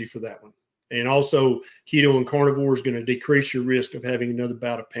neurology for that one. And also, keto and carnivore is going to decrease your risk of having another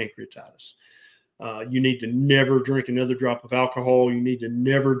bout of pancreatitis. You need to never drink another drop of alcohol. You need to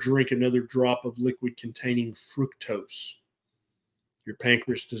never drink another drop of liquid containing fructose. Your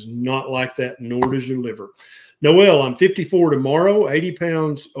pancreas does not like that, nor does your liver. Noel, I'm 54 tomorrow, 80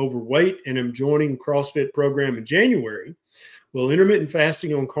 pounds overweight, and I'm joining CrossFit program in January. Will intermittent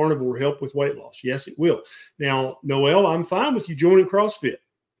fasting on carnivore help with weight loss? Yes, it will. Now, Noel, I'm fine with you joining CrossFit,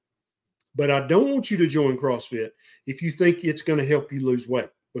 but I don't want you to join CrossFit if you think it's going to help you lose weight,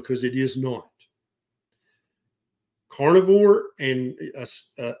 because it is not. carnivore and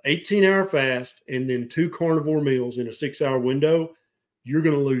a 18-hour fast, and then 2 carnivore meals in a 6-hour window, you're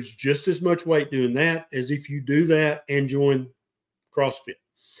going to lose just as much weight doing that as if you do that and join CrossFit.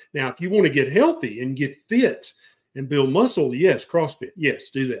 Now, if you want to get healthy and get fit and build muscle, yes, CrossFit, yes,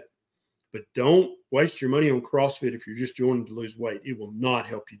 do that. But don't waste your money on CrossFit if you're just joining to lose weight. It will not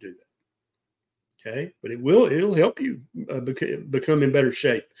help you do that. Okay? But it'll help you become in better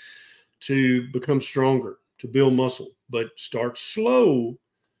shape, to become stronger, to build muscle. But start slow.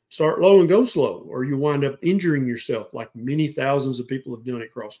 Start low and go slow, or you wind up injuring yourself like many thousands of people have done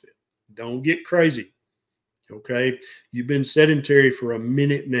at CrossFit. Don't get crazy. Okay? You've been sedentary for a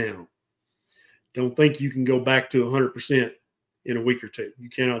minute now. Don't think you can go back to 100% in a week or two. You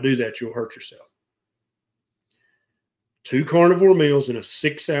cannot do that. You'll hurt yourself. 2 carnivore meals in a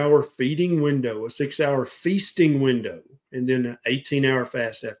 6-hour feeding window, a 6-hour feasting window, and then an 18-hour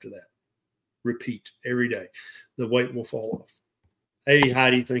fast after that. Repeat every day. The weight will fall off. Hey,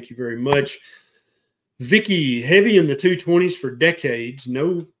 Heidi, thank you very much. Vicky, heavy in the 220s for decades.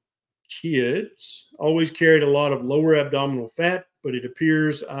 No kids. Always carried a lot of lower abdominal fat, but it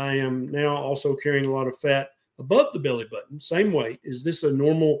appears I am now also carrying a lot of fat above the belly button. Same weight. Is this a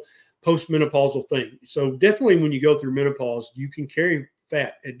normal postmenopausal thing? So definitely when you go through menopause, you can carry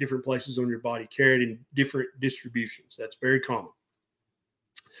fat at different places on your body, carry it in different distributions. That's very common.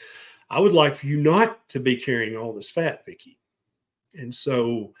 I would like for you not to be carrying all this fat, Vicky. And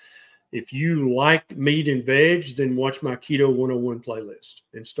so if you like meat and veg, then watch my Keto 101 playlist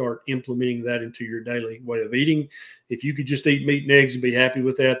and start implementing that into your daily way of eating. If you could just eat meat and eggs and be happy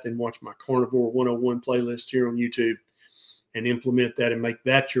with that, then watch my Carnivore 101 playlist here on YouTube and implement that and make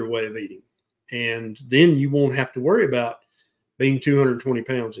that your way of eating. And then you won't have to worry about being 220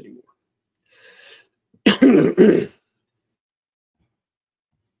 pounds anymore.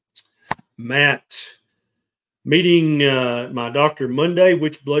 Matt, meeting my doctor Monday.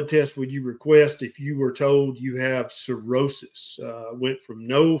 Which blood test would you request if you were told you have cirrhosis? Went from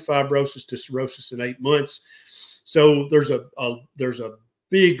no fibrosis to cirrhosis in 8 months. So there's a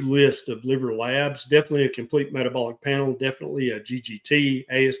big list of liver labs. Definitely a complete metabolic panel. Definitely a GGT,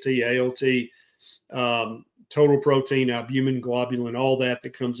 AST, ALT, total protein, albumin, globulin, all that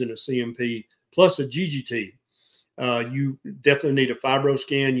comes in a CMP, plus a GGT. You definitely need a fibro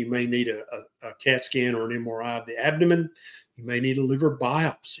scan. You may need a CAT scan or an MRI of the abdomen. You may need a liver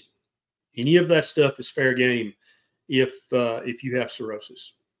biopsy. Any of that stuff is fair game if you have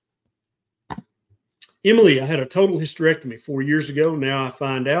cirrhosis. Emily, I had a total hysterectomy 4 years ago. Now I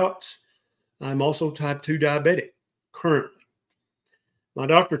find out I'm also type 2 diabetic currently. My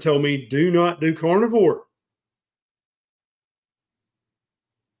doctor told me, do not do carnivore.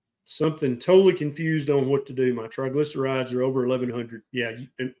 Something totally confused on what to do. My triglycerides are over 1,100. Yeah,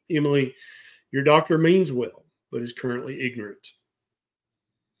 Emily, your doctor means well, but is currently ignorant.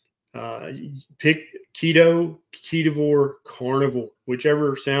 Pick keto, ketovore, carnivore,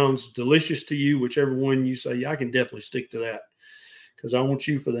 whichever sounds delicious to you, whichever one you say, yeah, I can definitely stick to that. Because I want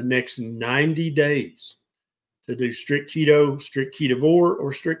you for the next 90 days to do strict keto, strict ketovore,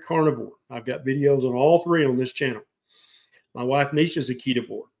 or strict carnivore. I've got videos on all three on this channel. My wife Nisha is a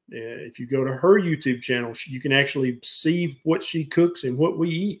ketovore. If you go to her YouTube channel, you can actually see what she cooks and what we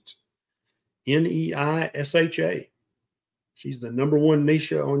eat. Neisha. She's the #1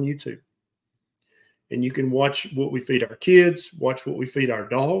 Nisha on YouTube. And you can watch what we feed our kids, watch what we feed our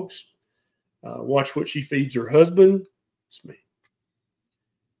dogs, watch what she feeds her husband. It's me.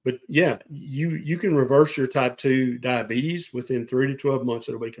 But yeah, you can reverse your type 2 diabetes within 3 to 12 months.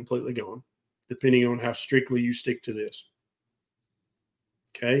 It'll be completely gone, depending on how strictly you stick to this.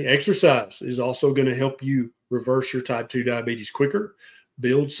 Okay, exercise is also going to help you reverse your type 2 diabetes quicker,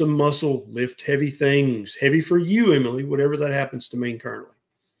 build some muscle, lift heavy things. Heavy for you, Emily, whatever that happens to mean currently.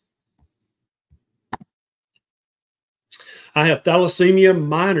 I have thalassemia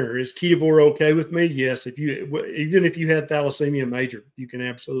minor. Is Ketovore okay with me? Yes. Even if you had thalassemia major, you can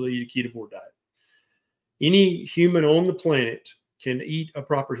absolutely eat a Ketovore diet. Any human on the planet can eat a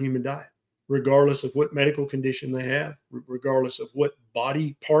proper human diet, regardless of what medical condition they have, regardless of what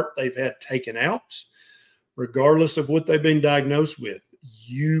body part they've had taken out, regardless of what they've been diagnosed with.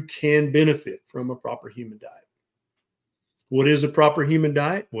 You can benefit from a proper human diet. What is a proper human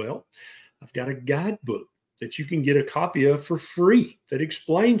diet? Well, I've got a guidebook that you can get a copy of for free that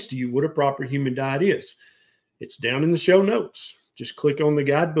explains to you what a proper human diet is. It's down in the show notes. Just click on the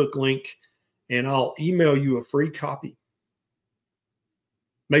guidebook link and I'll email you a free copy.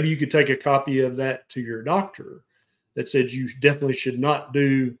 Maybe you could take a copy of that to your doctor that said you definitely should not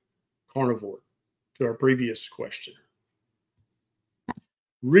do carnivore, to our previous question.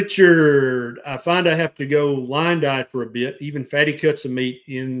 Richard, I find I have to go line diet for a bit. Even fatty cuts of meat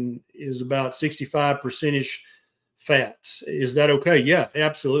is about 65% fats. Is that okay? Yeah,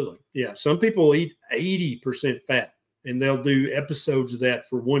 absolutely. Yeah. Some people eat 80% fat, and they'll do episodes of that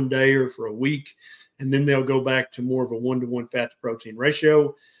for one day or for a week, and then they'll go back to more of a 1-to-1 fat to protein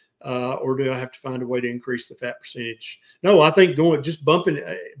ratio. Or do I have to find a way to increase the fat percentage? No, I think just bumping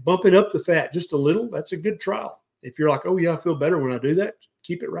up the fat just a little, that's a good trial. If you're like, oh yeah, I feel better when I do that,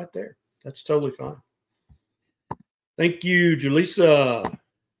 keep it right there. That's totally fine. Thank you, Julissa.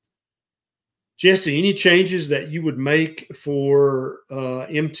 Jesse, any changes that you would make for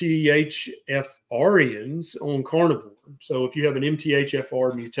MTHFRians on carnivore? So if you have an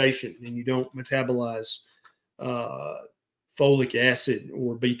MTHFR mutation and you don't metabolize folic acid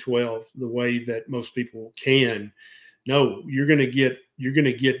or B12 the way that most people can, no, you're going to get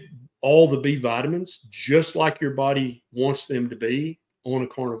all the B vitamins just like your body wants them to be on a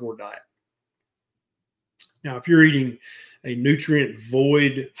carnivore diet. Now, if you're eating a nutrient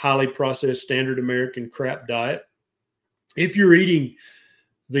void, highly processed, standard American crap diet, if you're eating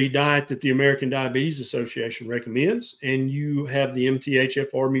the diet that the American Diabetes Association recommends and you have the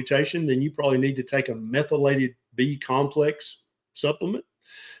MTHFR mutation, then you probably need to take a methylated B complex supplement,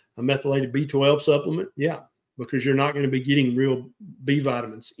 a methylated B12 supplement. Yeah, because you're not going to be getting real B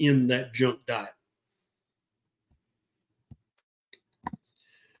vitamins in that junk diet.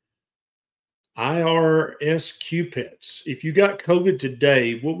 IRSQ pets. If you got COVID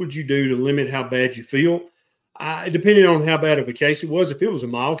today, what would you do to limit how bad you feel? Depending on how bad of a case it was, if it was a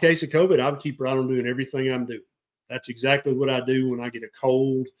mild case of COVID, I would keep right on doing everything I'm doing. That's exactly what I do when I get a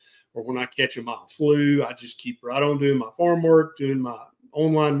cold or when I catch a mild flu. I just keep right on doing my farm work, doing my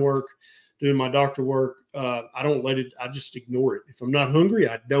online work, doing my doctor work. I don't let it, I just ignore it. If I'm not hungry,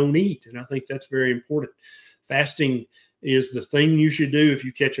 I don't eat. And I think that's very important. Fasting is the thing you should do if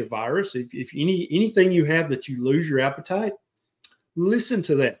you catch a virus. If anything you have that you lose your appetite, listen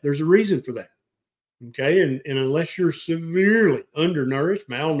to that. There's a reason for that. Okay. And unless you're severely undernourished,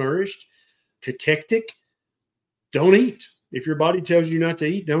 malnourished, cachectic, don't eat. If your body tells you not to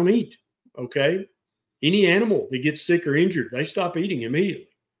eat, don't eat. Okay. Any animal that gets sick or injured, they stop eating immediately.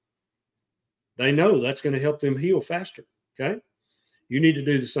 They know that's going to help them heal faster. Okay. You need to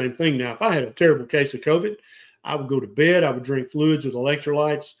do the same thing. Now, if I had a terrible case of COVID, I would go to bed, I would drink fluids with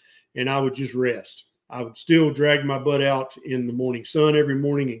electrolytes, and I would just rest. I would still drag my butt out in the morning sun every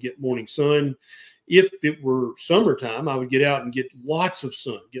morning and get morning sun. If it were summertime, I would get out and get lots of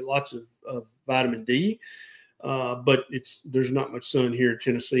sun, get lots of vitamin D. But there's not much sun here in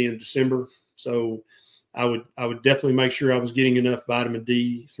Tennessee in December. So I would definitely make sure I was getting enough vitamin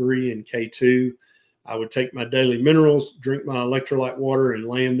D3 and K2. I would take my daily minerals, drink my electrolyte water, and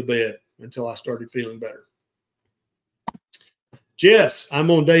lay in the bed until I started feeling better. Jess,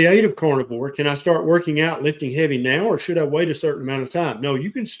 I'm on day 8 of carnivore. Can I start working out, lifting heavy now, or should I wait a certain amount of time? No, you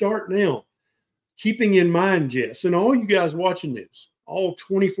can start now. Keeping in mind, Jess, and all you guys watching this, all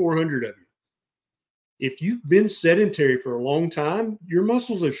 2,400 of you, if you've been sedentary for a long time, your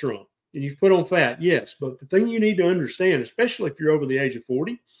muscles have shrunk and you've put on fat, yes. But the thing you need to understand, especially if you're over the age of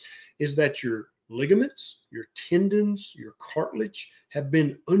 40, is that your ligaments, your tendons, your cartilage have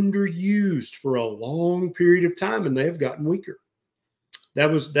been underused for a long period of time and they have gotten weaker.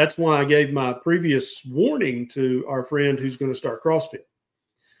 That's why I gave my previous warning to our friend who's going to start CrossFit.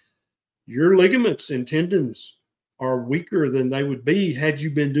 Your ligaments and tendons are weaker than they would be had you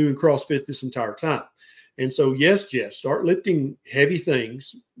been doing CrossFit this entire time. And so, yes, Jess, start lifting heavy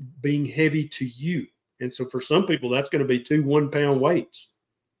things, being heavy to you. And so for some people, that's going to be 2 1-pound weights,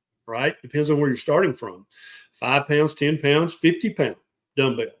 right? Depends on where you're starting from. 5 pounds, 10 pounds, 50-pound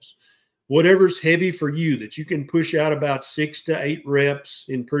dumbbells. Whatever's heavy for you that you can push out about 6 to 8 reps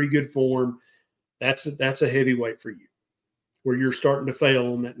in pretty good form, that's a heavy weight for you. Where you're starting to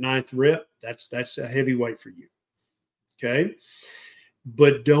fail on that 9th rep, that's a heavy weight for you. Okay?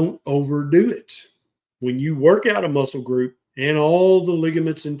 But don't overdo it. When you work out a muscle group and all the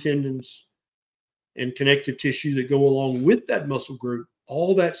ligaments and tendons and connective tissue that go along with that muscle group,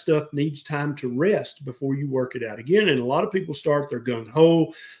 all that stuff needs time to rest before you work it out again. And a lot of people start, they're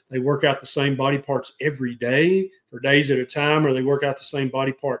gung-ho. They work out the same body parts every day for days at a time, or they work out the same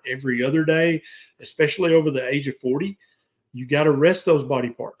body part every other day, especially over the age of 40. You got to rest those body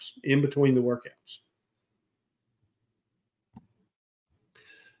parts in between the workouts.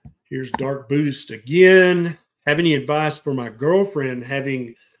 Here's Dark Buddhist again. Have any advice for my girlfriend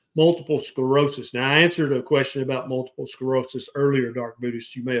having multiple sclerosis? Now, I answered a question about multiple sclerosis earlier, Dark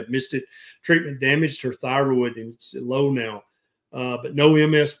Buddhist. You may have missed it. Treatment damaged her thyroid, and it's low now, but no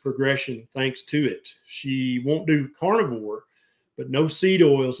MS progression thanks to it. She won't do carnivore, but no seed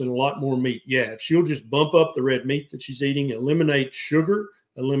oils and a lot more meat. Yeah, if she'll just bump up the red meat that she's eating, eliminate sugar,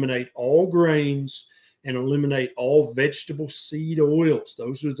 eliminate all grains, and eliminate all vegetable seed oils.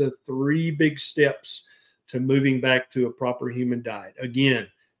 Those are the 3 big steps to moving back to a proper human diet. Again,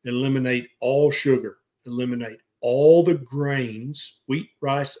 eliminate all sugar, eliminate all the grains, wheat,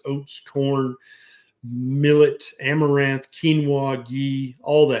 rice, oats, corn, millet, amaranth, quinoa, ghee,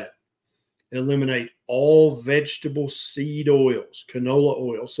 all that. Eliminate all vegetable seed oils, canola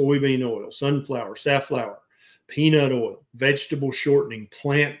oil, soybean oil, sunflower, safflower, peanut oil, vegetable shortening,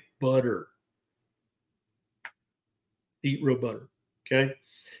 plant butter. Eat real butter, okay?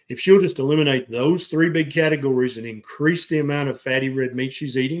 If she'll just eliminate those 3 big categories and increase the amount of fatty red meat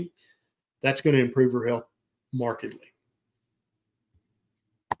she's eating, that's going to improve her health markedly.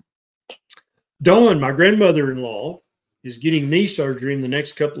 Dawn, my grandmother-in-law, is getting knee surgery in the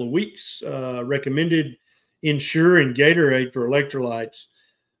next couple of weeks. Recommended Ensure and Gatorade for electrolytes.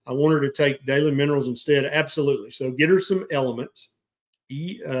 I want her to take daily minerals instead. Absolutely. So get her some elements,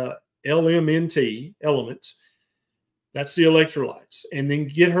 LMNT, elements. That's the electrolytes. And then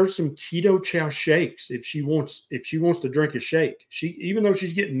get her some keto chow shakes if she wants to drink a shake. Even though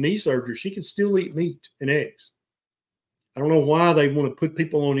she's getting knee surgery, she can still eat meat and eggs. I don't know why they want to put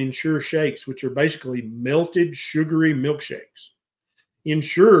people on Ensure shakes, which are basically melted sugary milkshakes.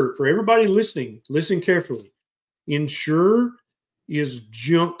 Ensure, for everybody listening, listen carefully. Ensure is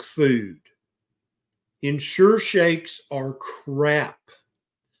junk food. Ensure shakes are crap.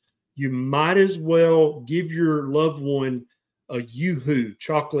 You might as well give your loved one a Yoo-hoo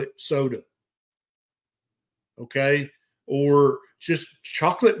chocolate soda. Okay? Or just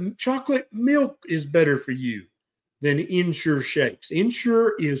chocolate milk is better for you than Ensure shakes.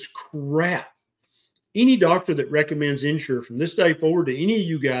 Ensure is crap. Any doctor that recommends Ensure from this day forward to any of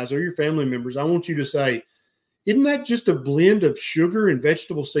you guys or your family members, I want you to say, isn't that just a blend of sugar and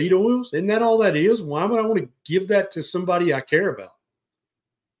vegetable seed oils? Isn't that all that is? Why would I want to give that to somebody I care about?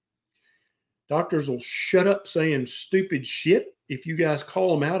 Doctors will shut up saying stupid shit if you guys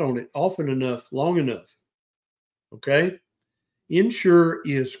call them out on it often enough, long enough. Okay? Ensure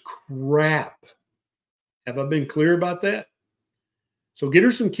is crap. Have I been clear about that? So get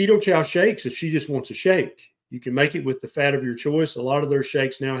her some keto chow shakes if she just wants a shake. You can make it with the fat of your choice. A lot of their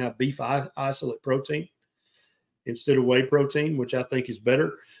shakes now have beef isolate protein instead of whey protein, which I think is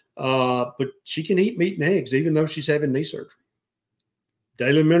better. But she can eat meat and eggs even though she's having knee surgery.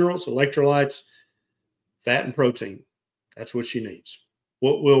 Daily minerals, electrolytes, fat and protein. That's what she needs.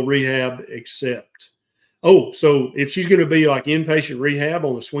 What will rehab accept? Oh, so if she's going to be like inpatient rehab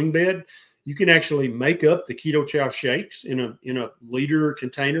on the swing bed, you can actually make up the keto chow shakes in a liter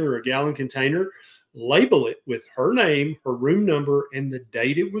container or a gallon container, label it with her name, her room number, and the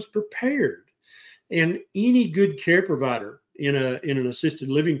date it was prepared. And any good care provider in an assisted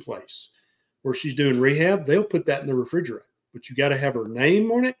living place where she's doing rehab, they'll put that in the refrigerator. But you got to have her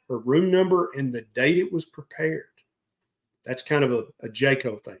name on it, her room number, and the date it was prepared. That's kind of a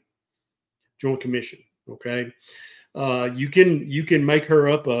JCO thing, Joint Commission. Okay. You can make her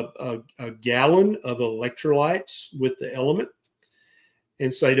up a gallon of electrolytes with the element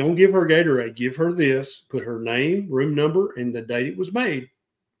and say, don't give her Gatorade, give her this, put her name, room number, and the date it was made,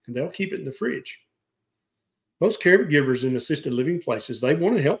 and they'll keep it in the fridge. Most caregivers in assisted living places, they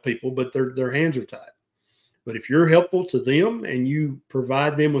want to help people, but their hands are tied. But if you're helpful to them and you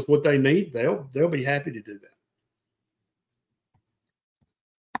provide them with what they need, they'll be happy to do that.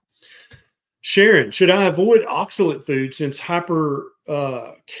 Sharon, should I avoid oxalate food since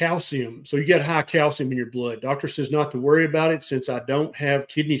calcium? So you got high calcium in your blood. Doctor says not to worry about it since I don't have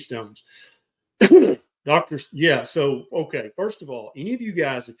kidney stones. Doctors, yeah. So, okay. First of all, any of you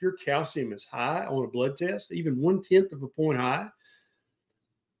guys, if your calcium is high on a blood test, even 1/10 of a point high,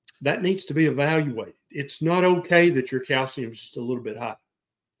 that needs to be evaluated. It's not okay that your calcium is just a little bit high.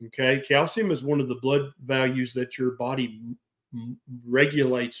 Okay. Calcium is one of the blood values that your body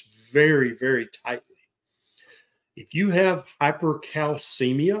regulates very, very tightly. If you have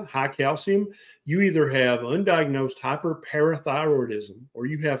hypercalcemia, high calcium, you either have undiagnosed hyperparathyroidism, or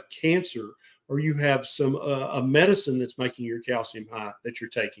you have cancer, or you have some a medicine that's making your calcium high that you're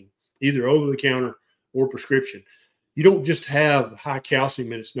taking, either over the counter or prescription. You don't just have high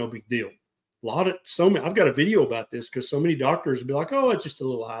calcium and it's no big deal. I've got a video about this because so many doctors will be like, oh, it's just a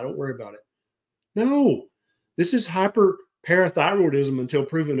little high, don't worry about it. No, this is hyperparathyroidism until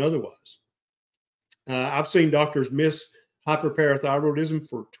proven otherwise. I've seen doctors miss hyperparathyroidism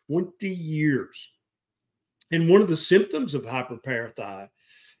for 20 years. And one of the symptoms of hyperparathy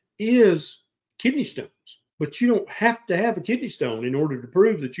is kidney stones. But you don't have to have a kidney stone in order to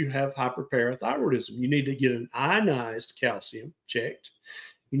prove that you have hyperparathyroidism. You need to get an ionized calcium checked.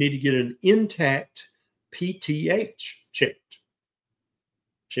 You need to get an intact PTH checked.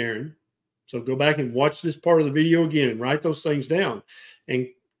 Sharon. So go back and watch this part of the video again and write those things down. And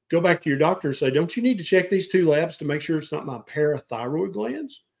go back to your doctor and say, don't you need to check these 2 labs to make sure it's not my parathyroid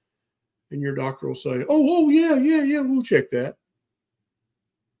glands? And your doctor will say, oh, yeah, we'll check that.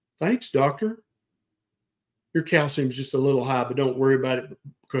 Thanks, doctor. Your calcium's just a little high, but don't worry about it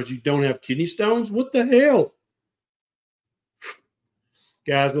because you don't have kidney stones. What the hell?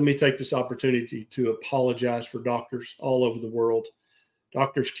 Guys, let me take this opportunity to apologize for doctors all over the world.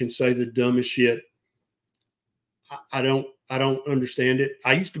 Doctors can say the dumbest shit. I don't understand it.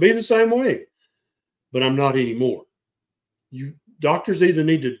 I used to be the same way, but I'm not anymore. Doctors either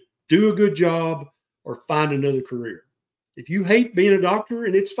need to do a good job or find another career. If you hate being a doctor,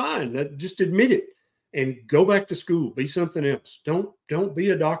 and it's fine, just admit it and go back to school. Be something else. Don't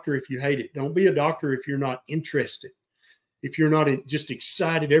be a doctor if you hate it. Don't be a doctor if you're not interested. If you're not just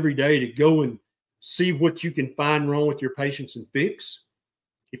excited every day to go and see what you can find wrong with your patients and fix.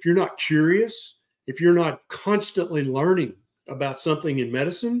 If you're not curious, if you're not constantly learning about something in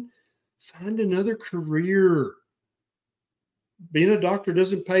medicine, find another career. Being a doctor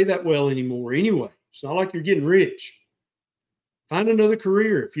doesn't pay that well anymore anyway. It's not like you're getting rich. Find another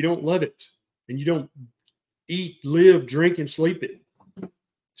career if you don't love it and you don't eat, live, drink, and sleep it.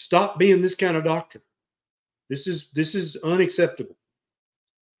 Stop being this kind of doctor. This is unacceptable.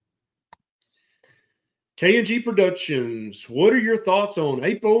 K&G Productions, what are your thoughts on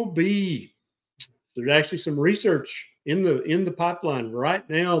ApoB? There's actually some research in the pipeline right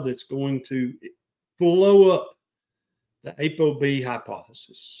now that's going to blow up the ApoB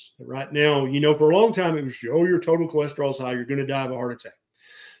hypothesis. Right now, for a long time it was, your total cholesterol is high, you're going to die of a heart attack.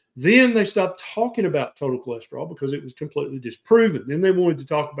 Then they stopped talking about total cholesterol because it was completely disproven. Then they wanted to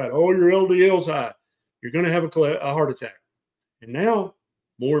talk about, your LDL's high, you're going to have a heart attack. And now,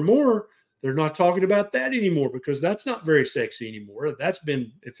 more and more, they're not talking about that anymore because that's not very sexy anymore. That's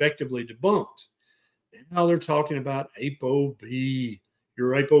been effectively debunked. Now they're talking about ApoB.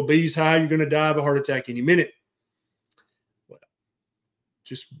 Your ApoB's high, you're going to die of a heart attack any minute. Well,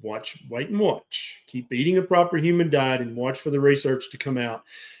 just wait and watch. Keep eating a proper human diet and watch for the research to come out.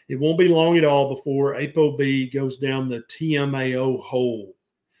 It won't be long at all before ApoB goes down the TMAO hole.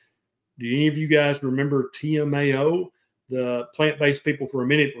 Do any of you guys remember TMAO? The plant-based people for a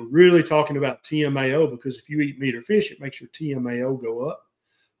minute were really talking about TMAO because if you eat meat or fish, it makes your TMAO go up.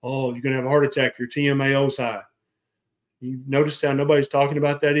 Oh, you're going to have a heart attack. Your TMAO's high. You noticed how nobody's talking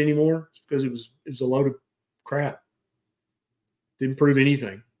about that anymore? It's because it was a load of crap. Didn't prove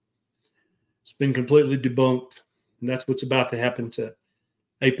anything. It's been completely debunked, and that's what's about to happen to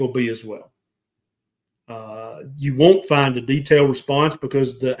ApoB as well. You won't find a detailed response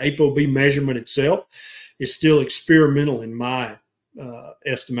because the ApoB measurement itself is still experimental in my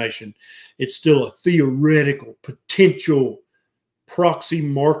estimation. It's still a theoretical, potential proxy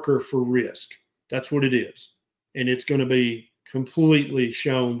marker for risk. That's what it is. And it's going to be completely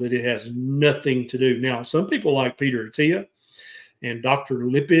shown that it has nothing to do. Now, some people like Peter Attia and Dr.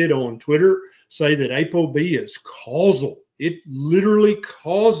 Lipid on Twitter say that ApoB is causal. It literally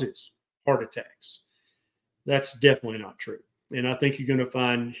causes heart attacks. That's definitely not true. And I think you're going to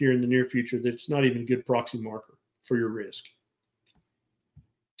find here in the near future that it's not even a good proxy marker for your risk.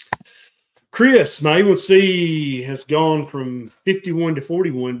 Chris, my A1C has gone from 51 to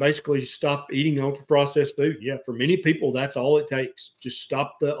 41. Basically, stop eating ultra-processed food. Yeah, for many people, that's all it takes. Just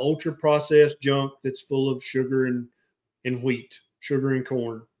stop the ultra-processed junk that's full of sugar and wheat, sugar and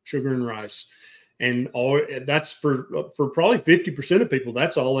corn, sugar and rice. And that's for probably 50% of people,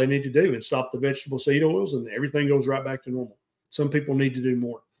 that's all they need to do, and stop the vegetable seed oils, and everything goes right back to normal. Some people need to do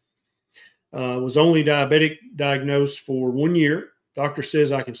more. Was only diabetic diagnosed for 1 year. Doctor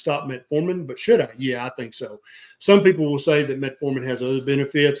says I can stop metformin, but should I? Yeah, I think so. Some people will say that metformin has other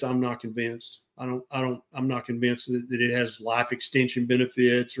benefits. I'm not convinced. I'm not convinced that it has life extension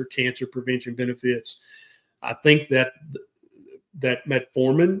benefits or cancer prevention benefits. I think that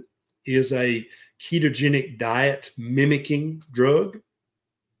metformin is a ketogenic diet mimicking drug.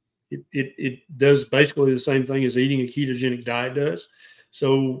 It does basically the same thing as eating a ketogenic diet does.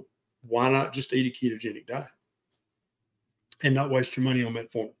 So why not just eat a ketogenic diet and not waste your money on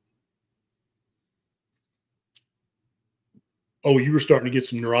metformin? Oh, you were starting to get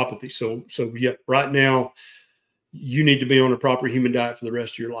some neuropathy. So yeah, right now you need to be on a proper human diet for the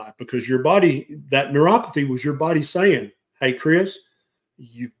rest of your life, because your body, that neuropathy was your body saying, hey, Chris,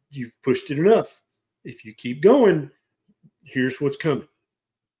 you've pushed it enough. If you keep going, here's what's coming.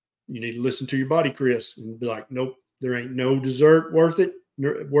 You need to listen to your body, Chris, and be like, nope, there ain't no dessert worth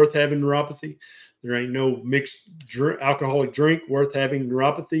having neuropathy. There ain't no mixed alcoholic drink worth having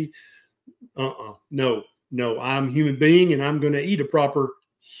neuropathy. No, I'm a human being, and I'm going to eat a proper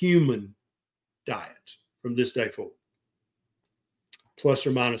human diet from this day forward. Plus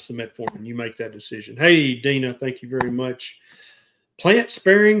or minus the metformin. You make that decision. Hey, Dina, thank you very much.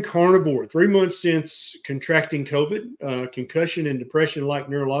 Plant-sparing carnivore. 3 months since contracting COVID. Concussion and depression-like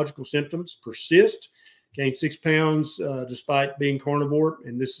neurological symptoms persist. Gained 6 pounds despite being carnivore.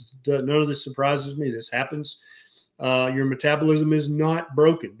 And none of this surprises me. This happens. Your metabolism is not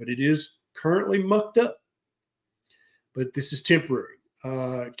broken, but it is currently mucked up. But this is temporary.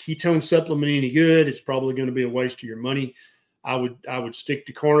 Ketone supplement any good? It's probably going to be a waste of your money. I would stick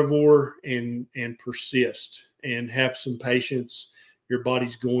to carnivore and persist and have some patience. Your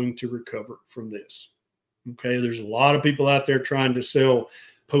body's going to recover from this. Okay, there's a lot of people out there trying to sell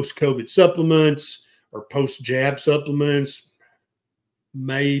post-COVID supplements or post-jab supplements.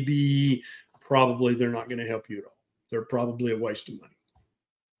 Probably they're not going to help you at all. They're probably a waste of money.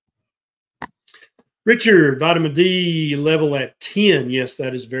 Richard, vitamin D level at 10. Yes,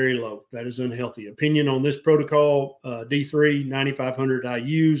 that is very low. That is unhealthy. Opinion on this protocol, D3, 9,500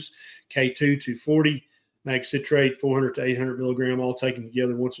 IUs, K2, 240, mag citrate, 400 to 800 milligram, all taken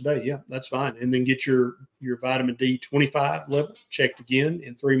together once a day. Yeah, that's fine. And then get your vitamin D 25 level checked again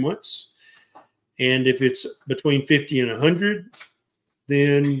in 3 months. And if it's between 50 and 100,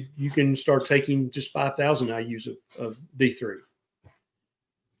 then you can start taking just 5,000 IUs of D3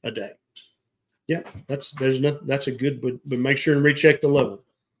 a day. Yeah, that's a good, but make sure and recheck the level.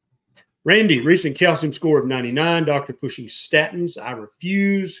 Randy, recent calcium score of 99. Doctor pushing statins. I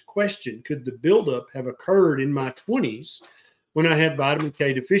refuse. Question: could the buildup have occurred in my 20s when I had vitamin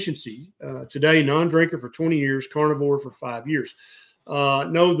K deficiency? Today, non-drinker for 20 years, carnivore for 5 years.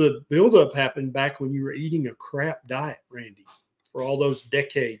 No, the buildup happened back when you were eating a crap diet, Randy. For all those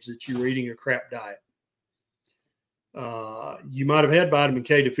decades that you were eating a crap diet. You might have had vitamin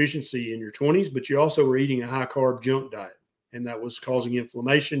K deficiency in your 20s, but you also were eating a high-carb junk diet, and that was causing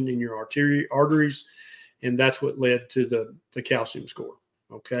inflammation in your arteries, and that's what led to the calcium score,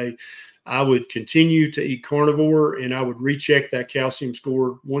 okay? I would continue to eat carnivore, and I would recheck that calcium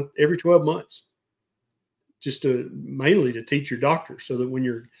score every 12 months, just mainly to teach your doctor so that when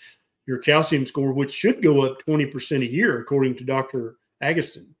your calcium score, which should go up 20% a year, according to Dr.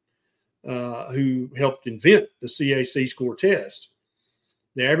 Agustin, who helped invent the CAC score test.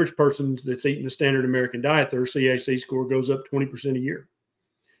 The average person that's eating the standard American diet, their CAC score goes up 20% a year.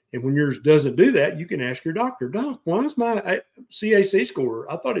 And when yours doesn't do that, you can ask your doctor, Doc, why is my CAC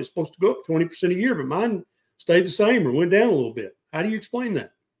score? I thought it's supposed to go up 20% a year, but mine stayed the same or went down a little bit. How do you explain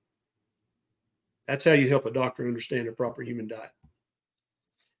that? That's how you help a doctor understand a proper human diet.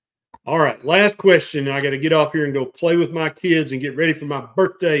 All right, last question. I got to get off here and go play with my kids and get ready for my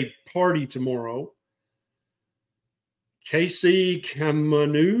birthday party tomorrow. Casey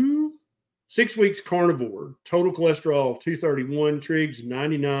Kamanu, 6 weeks carnivore, total cholesterol 231, trigs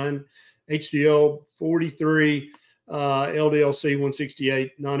 99, HDL 43, LDL-C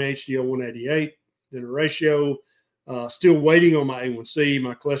 168, non-HDL 188. Then a ratio, still waiting on my A1C.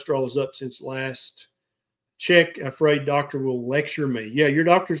 My cholesterol is up since last check. Afraid doctor will lecture me. Yeah, your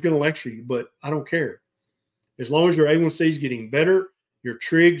doctor's going to lecture you, but I don't care. As long as your A1C is getting better, your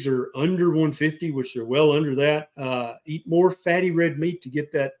trigs are under 150, which they're well under that. Eat more fatty red meat to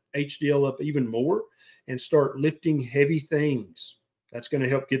get that HDL up even more and start lifting heavy things. That's going to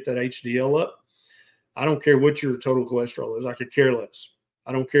help get that HDL up. I don't care what your total cholesterol is. I could care less.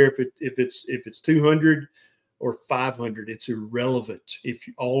 I don't care if it's 200 or 500. It's irrelevant if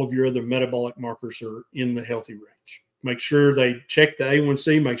all of your other metabolic markers are in the healthy range. Make sure they check the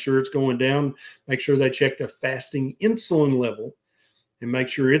A1C, make sure it's going down, make sure they check the fasting insulin level, and make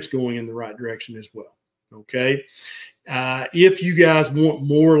sure it's going in the right direction as well, okay? If you guys want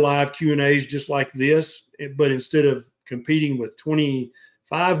more live Q&As just like this, but instead of competing with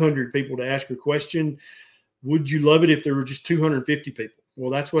 2,500 people to ask a question, would you love it if there were just 250 people? Well,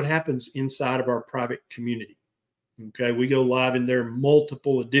 that's what happens inside of our private community. Okay, we go live in there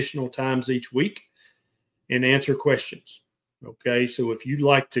multiple additional times each week and answer questions. Okay, so if you'd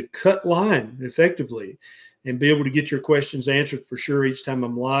like to cut line effectively and be able to get your questions answered for sure each time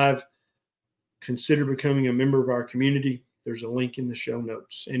I'm live, consider becoming a member of our community. There's a link in the show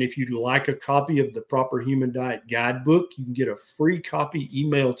notes. And if you'd like a copy of the Proper Human Diet Guidebook, you can get a free copy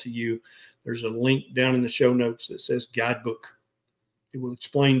emailed to you. There's a link down in the show notes that says Guidebook. It will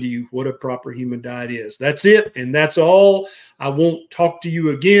explain to you what a proper human diet is. That's it, and that's all. I won't talk to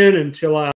you again until I